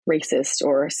racist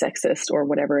or sexist or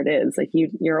whatever it is. Like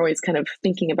you're always kind of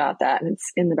thinking about that and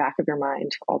it's in the back of your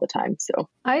mind all the time. So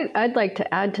I'd like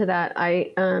to add to that.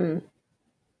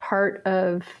 Part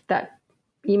of that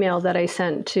email that I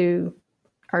sent to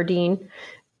our dean,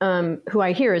 who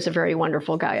I hear is a very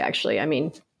wonderful guy, actually. I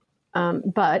mean,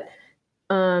 but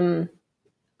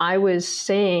I was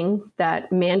saying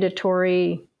that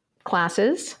mandatory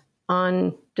classes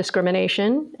on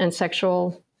discrimination and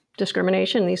sexual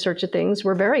discrimination, these sorts of things,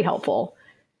 were very helpful.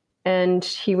 And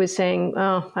he was saying,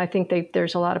 oh, I think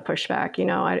there's a lot of pushback,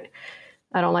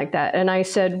 I don't like that. And I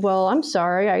said, well, I'm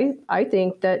sorry. I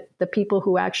think that the people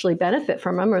who actually benefit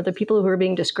from them are the people who are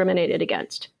being discriminated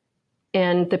against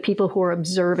and the people who are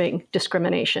observing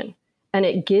discrimination. And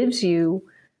it gives you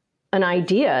an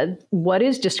idea, what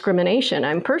is discrimination?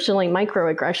 I'm personally,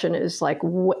 microaggression is like,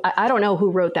 I don't know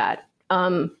who wrote that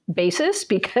basis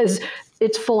because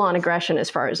it's full on aggression as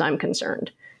far as I'm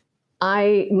concerned.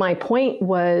 My point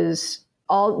was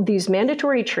all these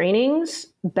mandatory trainings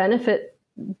benefit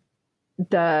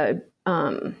the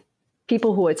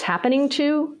people who it's happening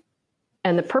to,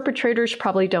 and the perpetrators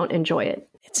probably don't enjoy it.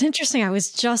 It's interesting. I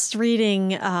was just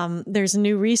reading, there's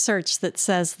new research that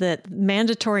says that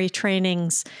mandatory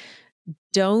trainings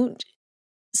don't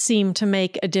seem to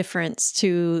make a difference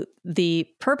to the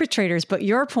perpetrators, but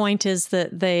your point is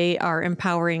that they are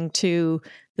empowering to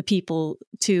the people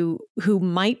who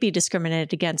might be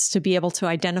discriminated against to be able to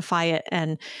identify it.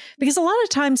 And because a lot of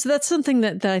times that's something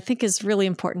that I think is really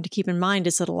important to keep in mind,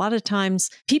 is that a lot of times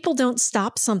people don't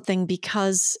stop something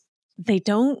because they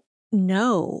don't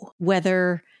know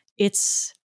whether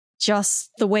it's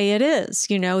just the way it is.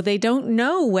 They don't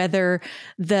know whether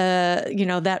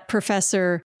that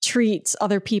professor treats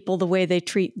other people the way they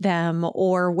treat them,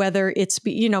 or whether it's,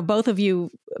 both of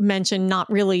you mentioned not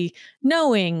really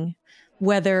knowing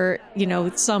whether,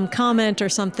 some comment or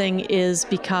something is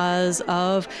because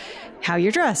of how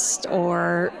you're dressed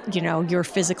or, your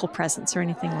physical presence or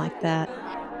anything like that.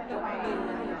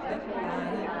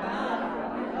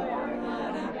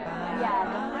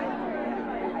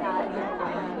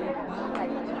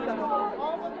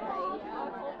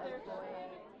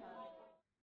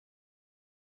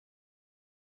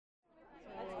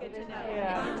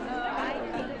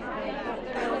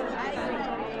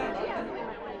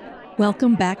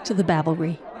 Welcome back to the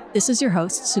Babblery. This is your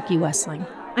host, Suki Wessling.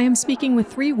 I am speaking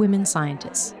with three women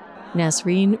scientists,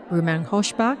 Nasreen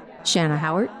Broomandkhoshbacht, Shanna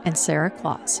Howard, and Sarah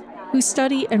Claus, who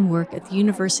study and work at the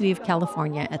University of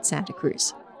California at Santa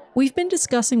Cruz. We've been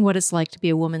discussing what it's like to be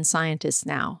a woman scientist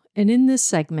now, and in this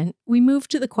segment, we move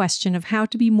to the question of how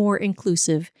to be more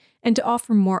inclusive and to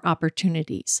offer more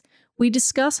opportunities. We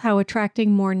discuss how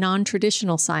attracting more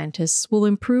non-traditional scientists will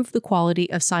improve the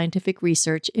quality of scientific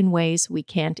research in ways we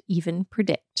can't even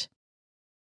predict.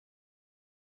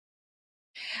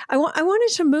 I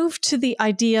wanted to move to the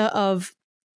idea of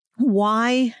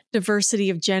why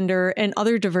diversity of gender and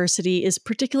other diversity is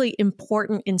particularly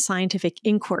important in scientific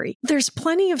inquiry. There's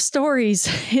plenty of stories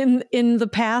in the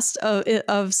past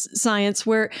of science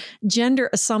where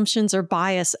gender assumptions or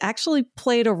bias actually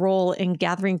played a role in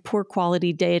gathering poor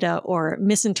quality data or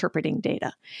misinterpreting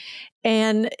data.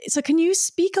 And so can you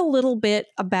speak a little bit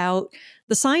about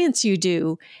the science you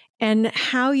do and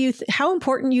how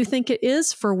important you think it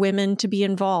is for women to be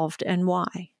involved and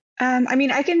why?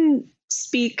 I can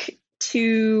speak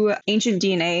to ancient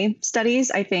DNA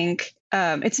studies. I think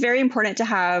it's very important to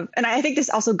have, and I think this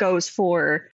also goes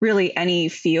for really any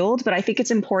field, but I think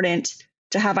it's important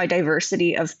to have a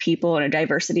diversity of people and a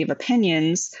diversity of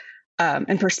opinions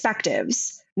and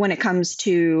perspectives when it comes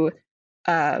to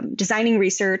designing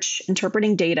research,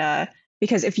 interpreting data,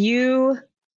 because if you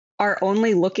are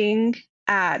only looking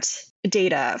at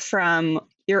data from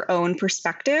your own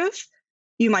perspective,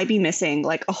 you might be missing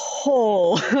like a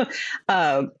whole,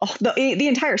 the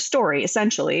entire story,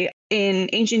 essentially.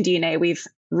 In ancient DNA, we've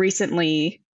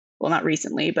recently, well, not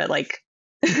recently, but like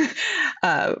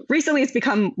recently it's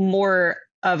become more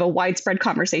of a widespread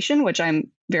conversation, which I'm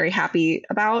very happy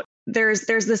about. there's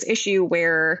this issue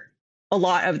where a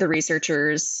lot of the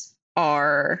researchers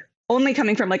are only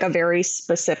coming from like a very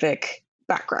specific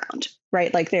background,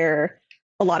 right? Like a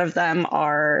lot of them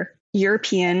are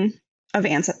European of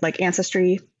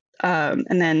ancestry,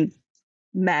 and then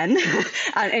men,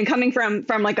 and coming from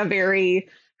like a very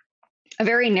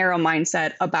narrow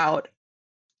mindset about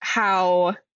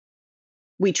how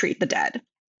we treat the dead,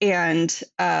 and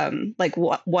like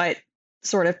what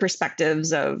sort of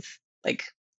perspectives of like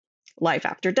life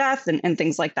after death and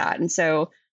things like that. And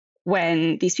so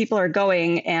when these people are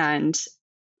going and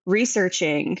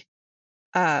researching,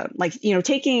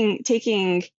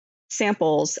 taking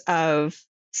samples of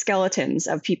skeletons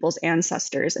of people's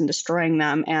ancestors and destroying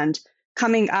them and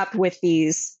coming up with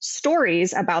these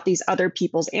stories about these other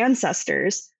people's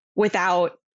ancestors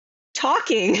without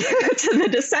talking to the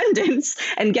descendants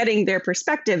and getting their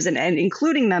perspectives and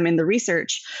including them in the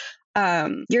research,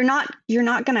 you're not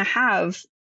going to have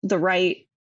the right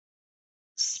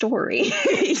story.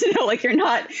 Like you're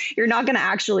not going to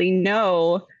actually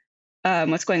know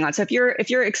what's going on. So if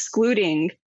you're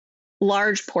excluding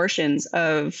large portions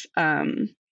of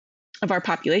our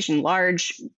population,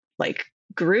 large like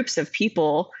groups of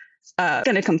people,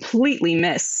 going to completely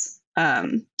miss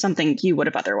something you would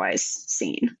have otherwise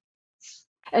seen.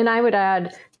 And I would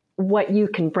add what you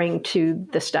can bring to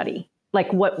the study,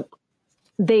 like what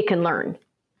they can learn.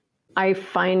 I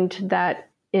find that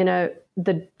in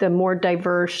the more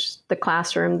diverse the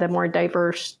classroom, the more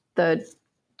diverse the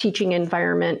teaching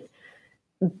environment,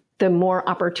 the more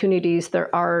opportunities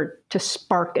there are to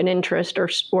spark an interest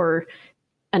or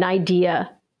an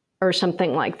idea or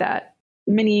something like that.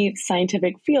 Many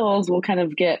scientific fields will kind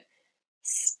of get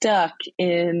stuck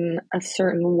in a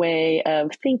certain way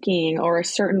of thinking or a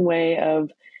certain way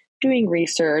of doing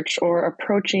research or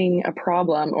approaching a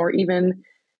problem, or even,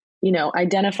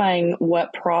 identifying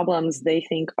what problems they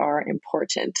think are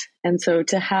important. And so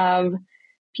to have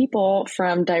people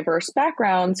from diverse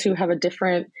backgrounds who have a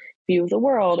different view of the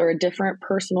world or a different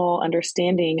personal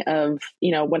understanding of,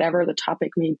 whatever the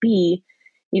topic may be,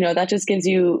 that just gives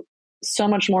you so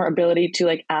much more ability to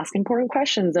like ask important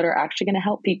questions that are actually going to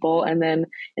help people, and then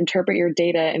interpret your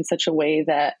data in such a way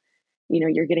that,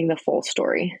 you're getting the full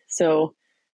story. So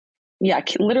yeah,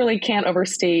 literally can't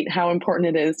overstate how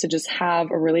important it is to just have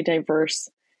a really diverse,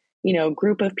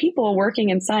 group of people working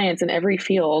in science in every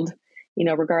field,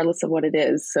 regardless of what it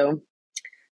is. So,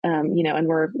 and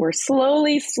we're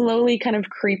slowly kind of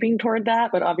creeping toward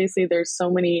that, but obviously there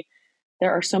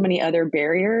are so many other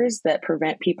barriers that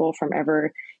prevent people from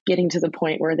ever getting to the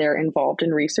point where they're involved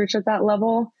in research at that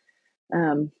level,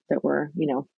 that we're,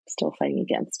 still fighting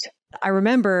against. I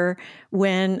remember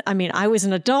when, I was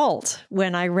an adult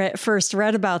when I first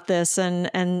read about this,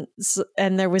 and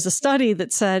there was a study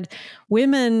that said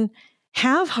women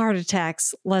have heart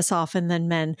attacks less often than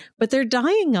men, but they're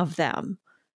dying of them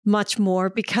much more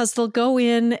because they'll go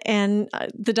in and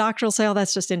the doctor will say, "Oh,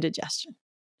 that's just indigestion,"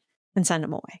 and send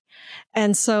them away.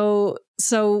 And so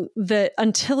that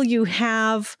until you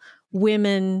have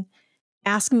women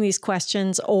asking these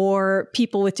questions, or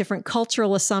people with different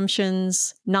cultural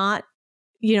assumptions,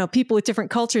 people with different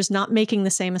cultures not making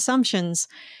the same assumptions,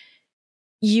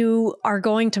 you are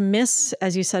going to miss,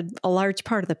 as you said, a large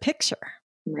part of the picture.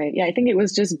 Right. Yeah, I think it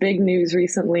was just big news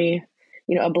recently.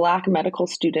 A Black medical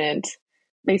student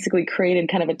basically created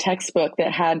kind of a textbook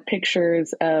that had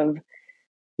pictures of,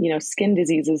 skin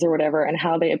diseases or whatever, and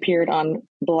how they appeared on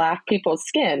Black people's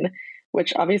skin,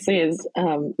 which obviously is,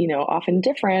 often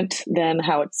different than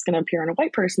how it's going to appear on a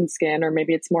white person's skin, or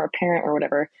maybe it's more apparent or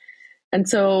whatever. And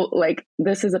so like,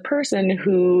 this is a person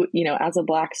who, as a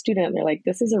Black student, they're like,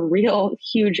 this is a real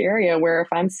huge area where if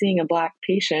I'm seeing a Black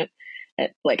patient,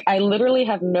 like I literally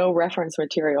have no reference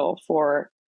material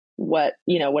for what,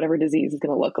 whatever disease is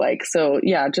going to look like. So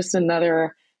yeah, just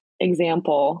another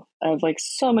example of like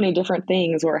so many different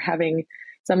things where having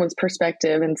someone's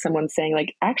perspective and someone saying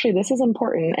like, actually, this is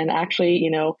important. And actually,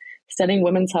 studying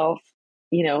women's health,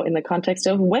 in the context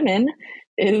of women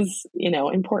is,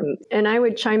 important. And I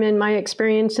would chime in my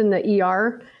experience in the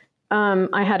ER.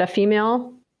 I had a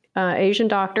female Asian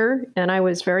doctor, and I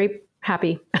was very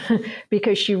happy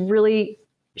because she really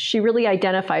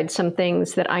identified some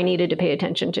things that I needed to pay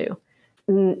attention to.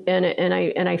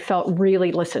 And I felt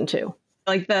really listened to.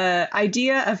 Like the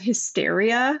idea of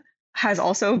hysteria has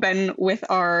also been with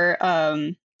our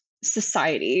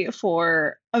society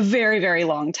for a very, very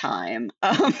long time,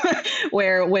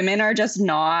 where women are just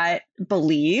not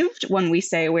believed when we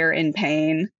say we're in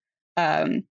pain.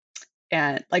 And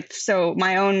like, so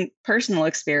my own personal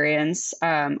experience,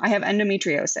 I have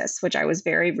endometriosis, which I was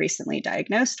very recently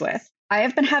diagnosed with. I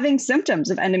have been having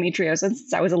symptoms of endometriosis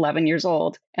since I was 11 years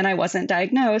old, and I wasn't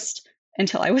diagnosed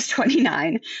until I was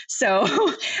 29. So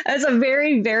it's a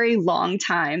very, very long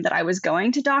time that I was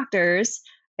going to doctors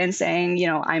and saying,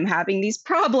 I'm having these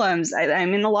problems.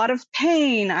 I'm in a lot of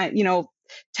pain,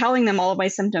 telling them all of my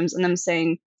symptoms and them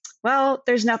saying, well,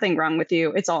 there's nothing wrong with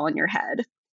you. It's all in your head.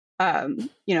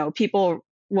 People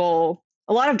will,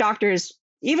 a lot of doctors,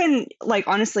 even like,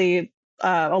 honestly,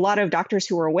 a lot of doctors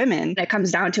who are women, it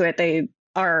comes down to it, they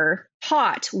are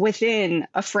taught within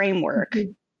a framework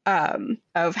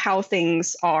of how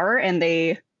things are. And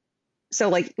so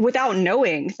like without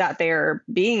knowing that they're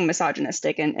being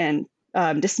misogynistic and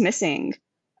dismissing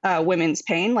women's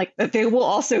pain, like they will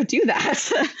also do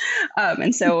that.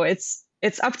 And so it's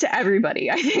up to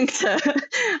everybody, I think,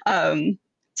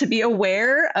 to be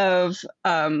aware of,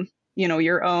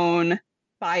 your own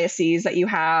biases that you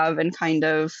have and kind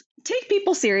of take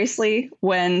people seriously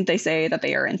when they say that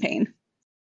they are in pain.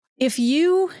 If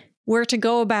you were to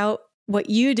go about what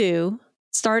you do,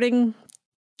 starting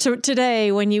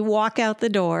today when you walk out the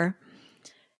door,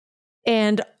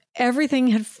 and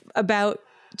everything about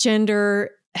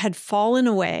gender had fallen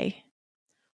away,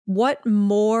 what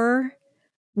more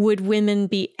would women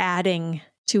be adding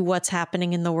to what's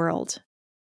happening in the world?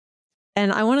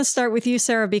 And I want to start with you,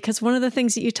 Sarah, because one of the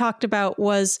things that you talked about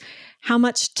was how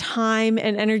much time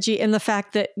and energy and the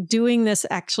fact that doing this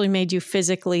actually made you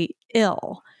physically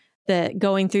ill, that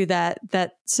going through that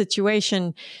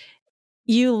situation,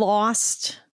 you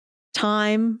lost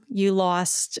time, you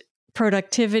lost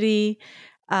productivity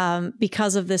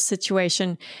because of this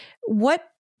situation. What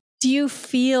do you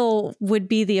feel would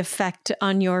be the effect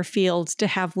on your field to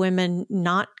have women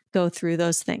not go through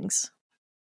those things?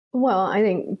 Well, I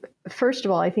think, first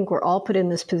of all, I think we're all put in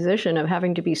this position of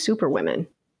having to be super women.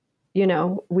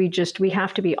 We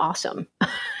have to be awesome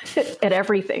at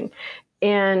everything.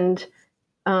 And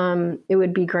it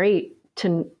would be great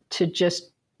to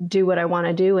just do what I want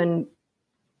to do and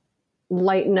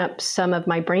lighten up some of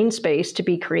my brain space to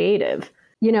be creative.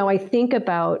 I think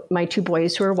about my two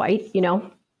boys who are white,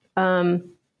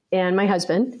 and my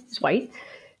husband is white.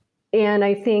 And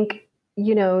I think,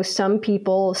 some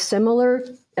people similar,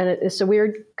 and it's a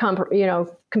weird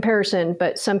comparison,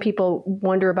 but some people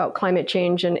wonder about climate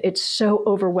change and it's so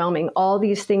overwhelming. All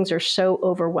these things are so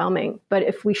overwhelming. But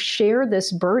if we share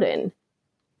this burden,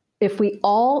 if we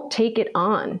all take it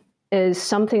on as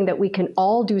something that we can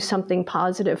all do something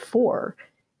positive for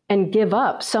and give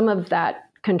up some of that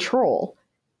control,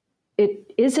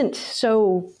 it isn't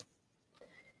so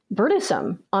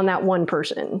burdensome on that one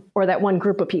person or that one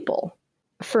group of people.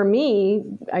 For me,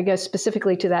 I guess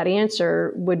specifically to that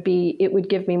answer would be, it would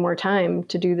give me more time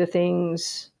to do the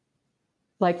things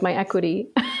like my equity.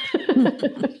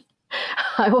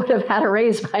 I would have had a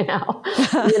raise by now,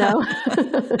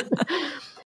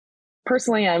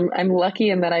 Personally, I'm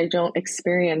lucky in that I don't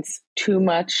experience too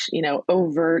much,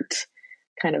 overt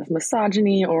kind of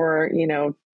misogyny or,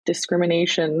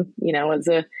 discrimination, as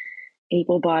a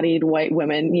able-bodied white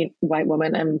woman,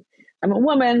 I'm a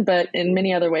woman, but in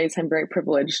many other ways, I'm very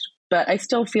privileged. But I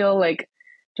still feel like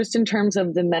just in terms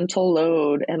of the mental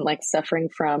load and like suffering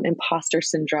from imposter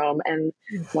syndrome and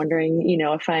wondering,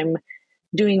 if I'm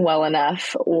doing well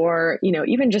enough, or,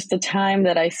 even just the time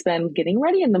that I spend getting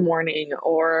ready in the morning,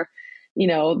 or,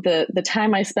 the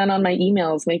time I spend on my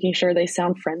emails, making sure they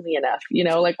sound friendly enough,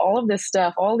 like all of this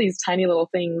stuff, all these tiny little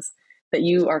things that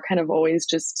you are kind of always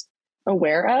just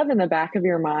aware of in the back of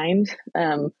your mind.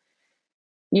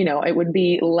 It would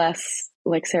be less,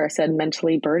 like Sarah said,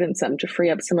 mentally burdensome to free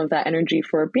up some of that energy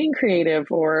for being creative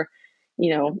or,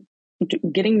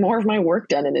 getting more of my work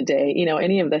done in a day,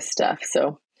 any of this stuff.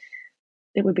 So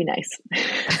it would be nice.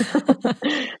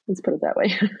 Let's put it that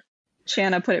way.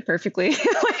 Shanna put it perfectly.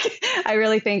 I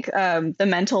really think the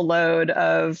mental load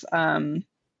of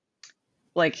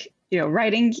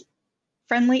writing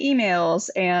friendly emails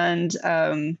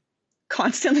and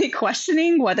constantly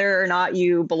questioning whether or not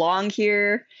you belong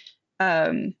here.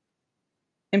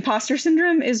 Imposter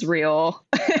syndrome is real.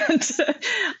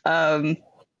 And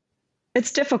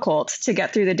it's difficult to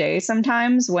get through the day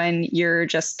sometimes when you're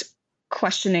just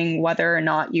questioning whether or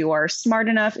not you are smart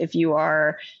enough, if you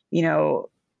are,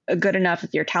 good enough,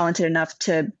 if you're talented enough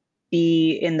to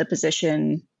be in the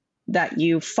position that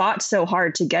you fought so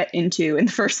hard to get into in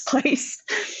the first place.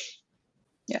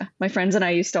 Yeah. My friends and I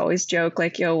used to always joke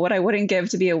what I wouldn't give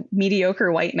to be a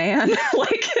mediocre white man,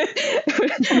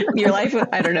 your life.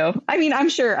 I don't know. I mean, I'm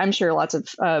sure lots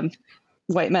of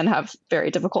white men have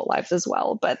very difficult lives as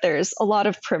well, but there's a lot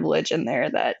of privilege in there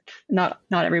that not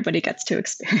everybody gets to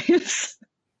experience.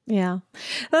 Yeah,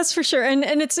 that's for sure. And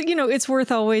it's, it's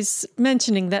worth always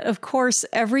mentioning that, of course,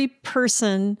 every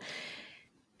person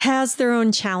has their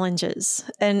own challenges.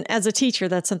 And as a teacher,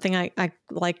 that's something I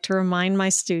like to remind my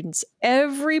students.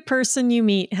 Every person you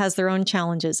meet has their own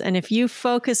challenges. And if you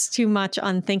focus too much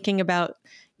on thinking about,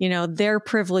 their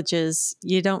privileges,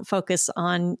 you don't focus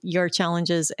on your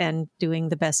challenges and doing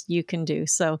the best you can do.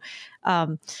 So,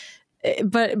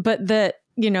 but that,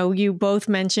 you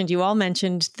all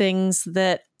mentioned things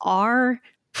that are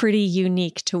pretty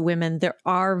unique to women. There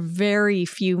are very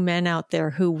few men out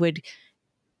there who would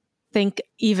think,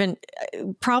 even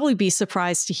probably be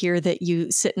surprised to hear that you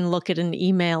sit and look at an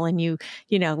email and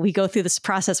we go through this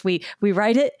process. We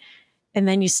write it and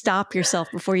then you stop yourself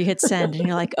before you hit send and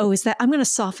you're like, oh, I'm going to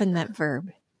soften that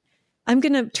verb. I'm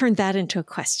going to turn that into a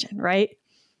question, right?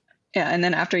 Yeah. And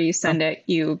then after you send it,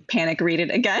 you panic read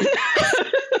it again.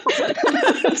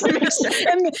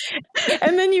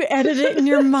 and then you edit it in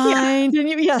your mind. Yeah.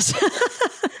 Yes.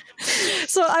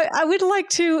 So I would like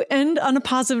to end on a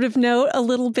positive note, a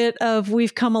little bit of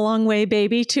 "We've come a long way,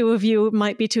 baby." Two of you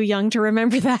might be too young to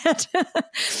remember that.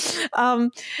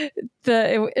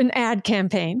 An ad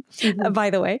campaign, by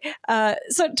the way.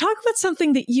 So talk about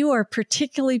something that you are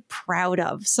particularly proud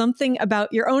of, something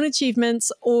about your own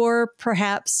achievements, or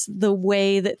perhaps the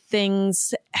way that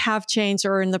things have changed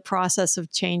or in the process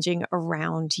of changing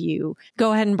around you.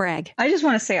 Go ahead and brag. I just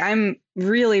want to say I'm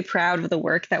really proud of the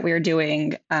work that we're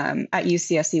doing at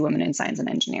UCSC Women in Science and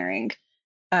Engineering.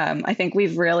 I think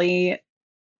we've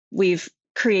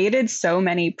created so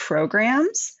many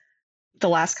programs the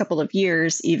last couple of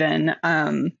years, even,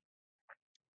 I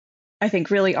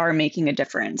think really are making a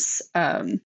difference.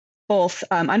 Both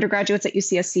undergraduates at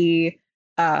UCSC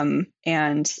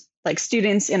and like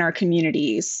students in our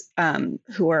communities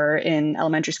who are in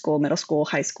elementary school, middle school,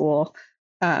 high school.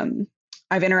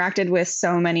 I've interacted with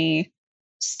so many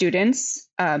students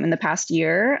in the past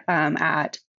year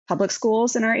at public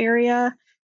schools in our area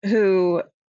who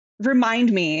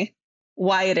remind me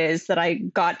why it is that I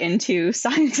got into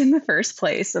science in the first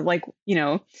place. Of like,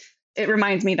 it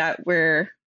reminds me that we're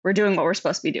doing what we're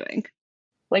supposed to be doing.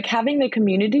 Like having the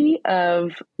community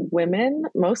of women,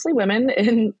 mostly women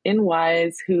in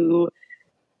WISE who,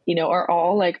 are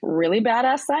all like really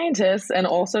badass scientists and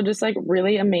also just like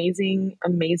really amazing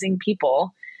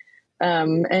people.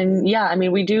 And yeah, I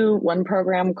mean, we do one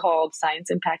program called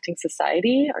Science Impacting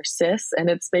Society, or SIS, and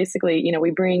it's basically,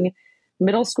 we bring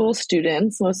middle school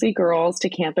students, mostly girls, to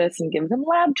campus and give them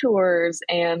lab tours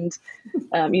and,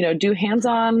 do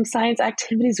hands-on science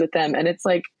activities with them. And it's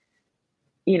like,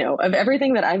 of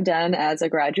everything that I've done as a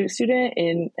graduate student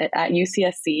at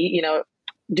UCSC,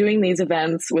 doing these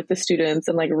events with the students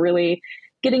and like really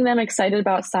getting them excited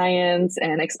about science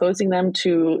and exposing them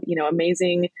to,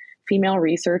 amazing female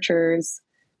researchers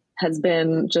has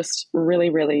been just really,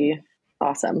 really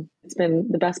awesome. It's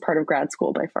been the best part of grad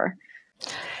school by far.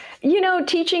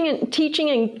 Teaching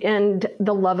and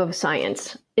the love of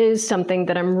science is something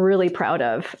that I'm really proud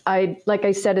of. Like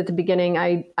I said at the beginning,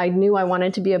 I knew I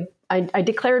wanted to be I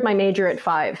declared my major at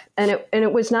 5, and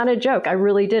it was not a joke. I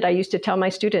really did. I used to tell my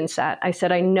students that. I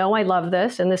said, I know I love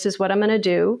this, and this is what I'm going to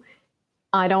do.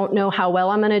 I don't know how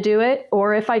well I'm going to do it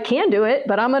or if I can do it,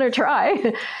 but I'm going to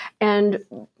try. And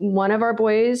one of our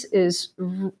boys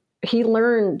he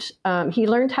learned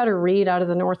how to read out of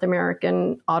the North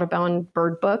American Audubon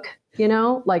bird book,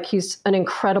 like he's an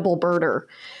incredible birder.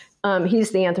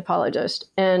 He's the anthropologist.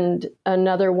 And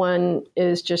another one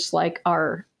is just like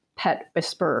our pet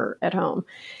whisperer at home.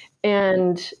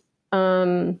 And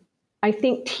I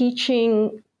think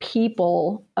teaching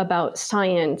people about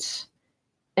science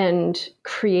and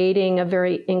creating a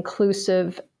very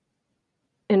inclusive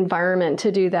environment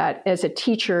to do that. As a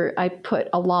teacher, I put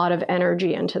a lot of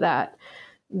energy into that.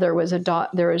 There was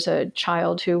a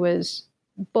child who was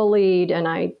bullied, and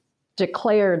I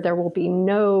declared there will be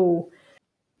none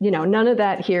of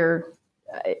that here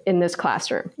in this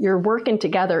classroom. You're working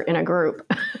together in a group.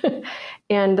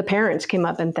 And the parents came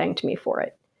up and thanked me for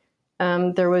it.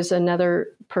 There was another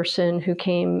person who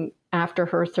came after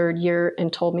her 3rd year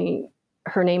and told me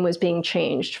her name was being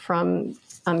changed from,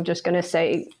 I'm just going to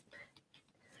say,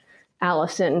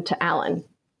 Allison to Alan,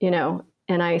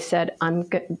 and I said,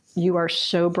 you are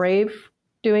so brave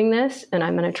doing this, and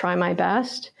I'm going to try my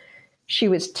best. She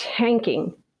was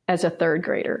tanking as a 3rd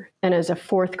grader and as a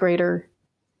 4th grader,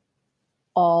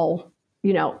 all,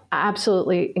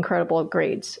 absolutely incredible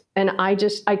grades. And I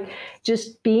just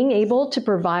being able to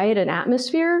provide an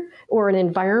atmosphere or an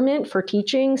environment for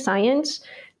teaching science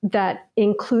that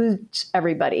includes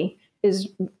everybody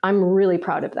I'm really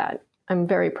proud of that. I'm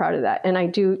very proud of that. And I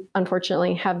do,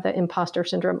 unfortunately, have the imposter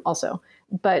syndrome also,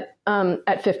 but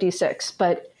at 56.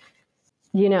 But,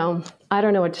 you know, I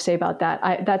don't know what to say about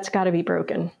that. That's got to be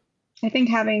broken. I think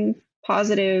having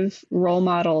positive role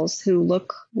models who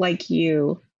look like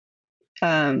you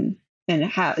and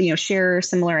have, share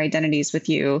similar identities with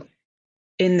you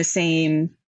in the same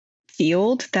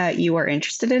field that you are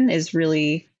interested in is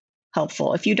really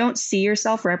helpful. If you don't see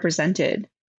yourself represented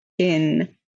in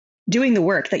doing the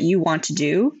work that you want to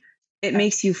do, it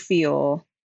makes you feel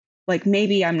like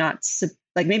maybe I'm not,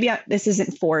 this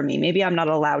isn't for me. Maybe I'm not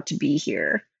allowed to be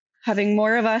here. Having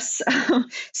more of us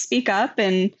speak up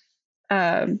and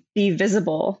be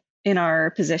visible in our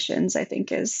positions, I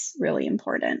think, is really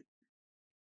important.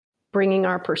 Bringing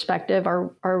our perspective,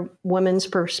 our women's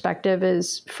perspective,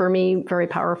 is for me very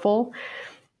powerful.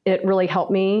 It really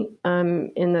helped me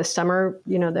in the summer,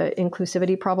 the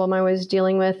inclusivity problem I was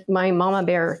dealing with. My mama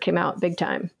bear came out big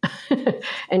time.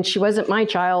 And she wasn't my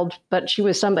child, but she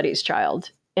was somebody's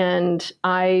child. And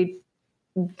I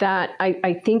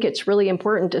think it's really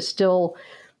important to still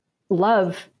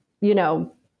love,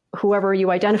 whoever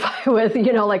you identify with,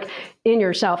 like in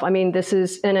yourself. I mean, this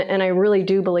is, and I really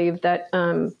do believe that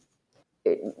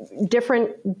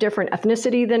different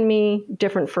ethnicity than me,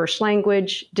 different first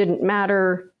language, didn't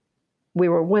matter. We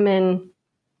were women.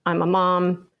 I'm a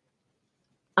mom.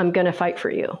 I'm going to fight for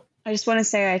you. I just want to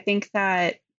say, I think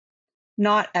that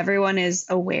not everyone is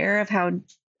aware of how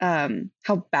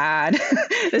bad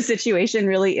the situation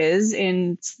really is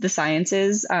in the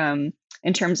sciences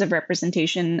in terms of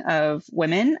representation of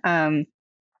women.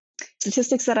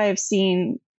 Statistics that I have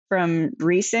seen from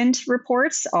recent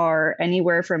reports are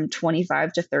anywhere from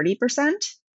 25 to 30%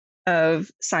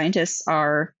 of scientists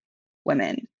are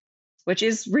women, which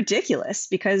is ridiculous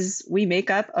because we make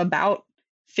up about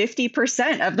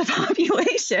 50% of the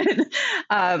population.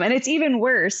 And it's even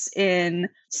worse in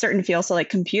certain fields. So like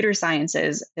computer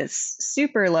sciences, it's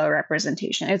super low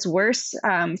representation. It's worse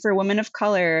for women of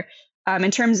color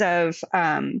in terms of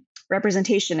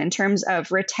representation, in terms of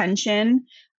retention,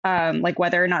 like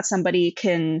whether or not somebody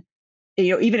can,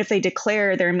 even if they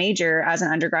declare their major as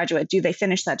an undergraduate, do they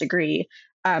finish that degree?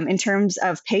 In terms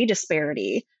of pay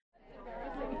disparity.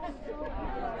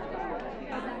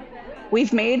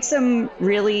 We've made some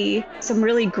really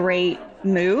great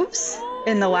moves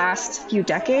in the last few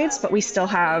decades, but we still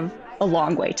have a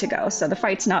long way to go. So the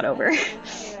fight's not over.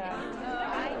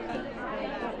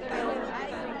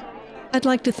 I'd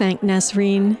like to thank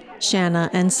Nasreen, Shanna,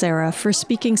 and Sarah for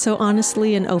speaking so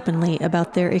honestly and openly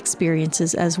about their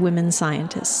experiences as women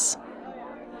scientists.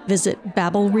 Visit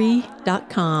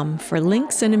Babblery.com for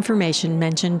links and information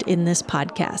mentioned in this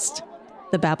podcast.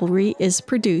 The Babblery is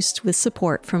produced with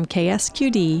support from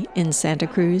KSQD in Santa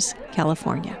Cruz,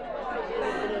 California.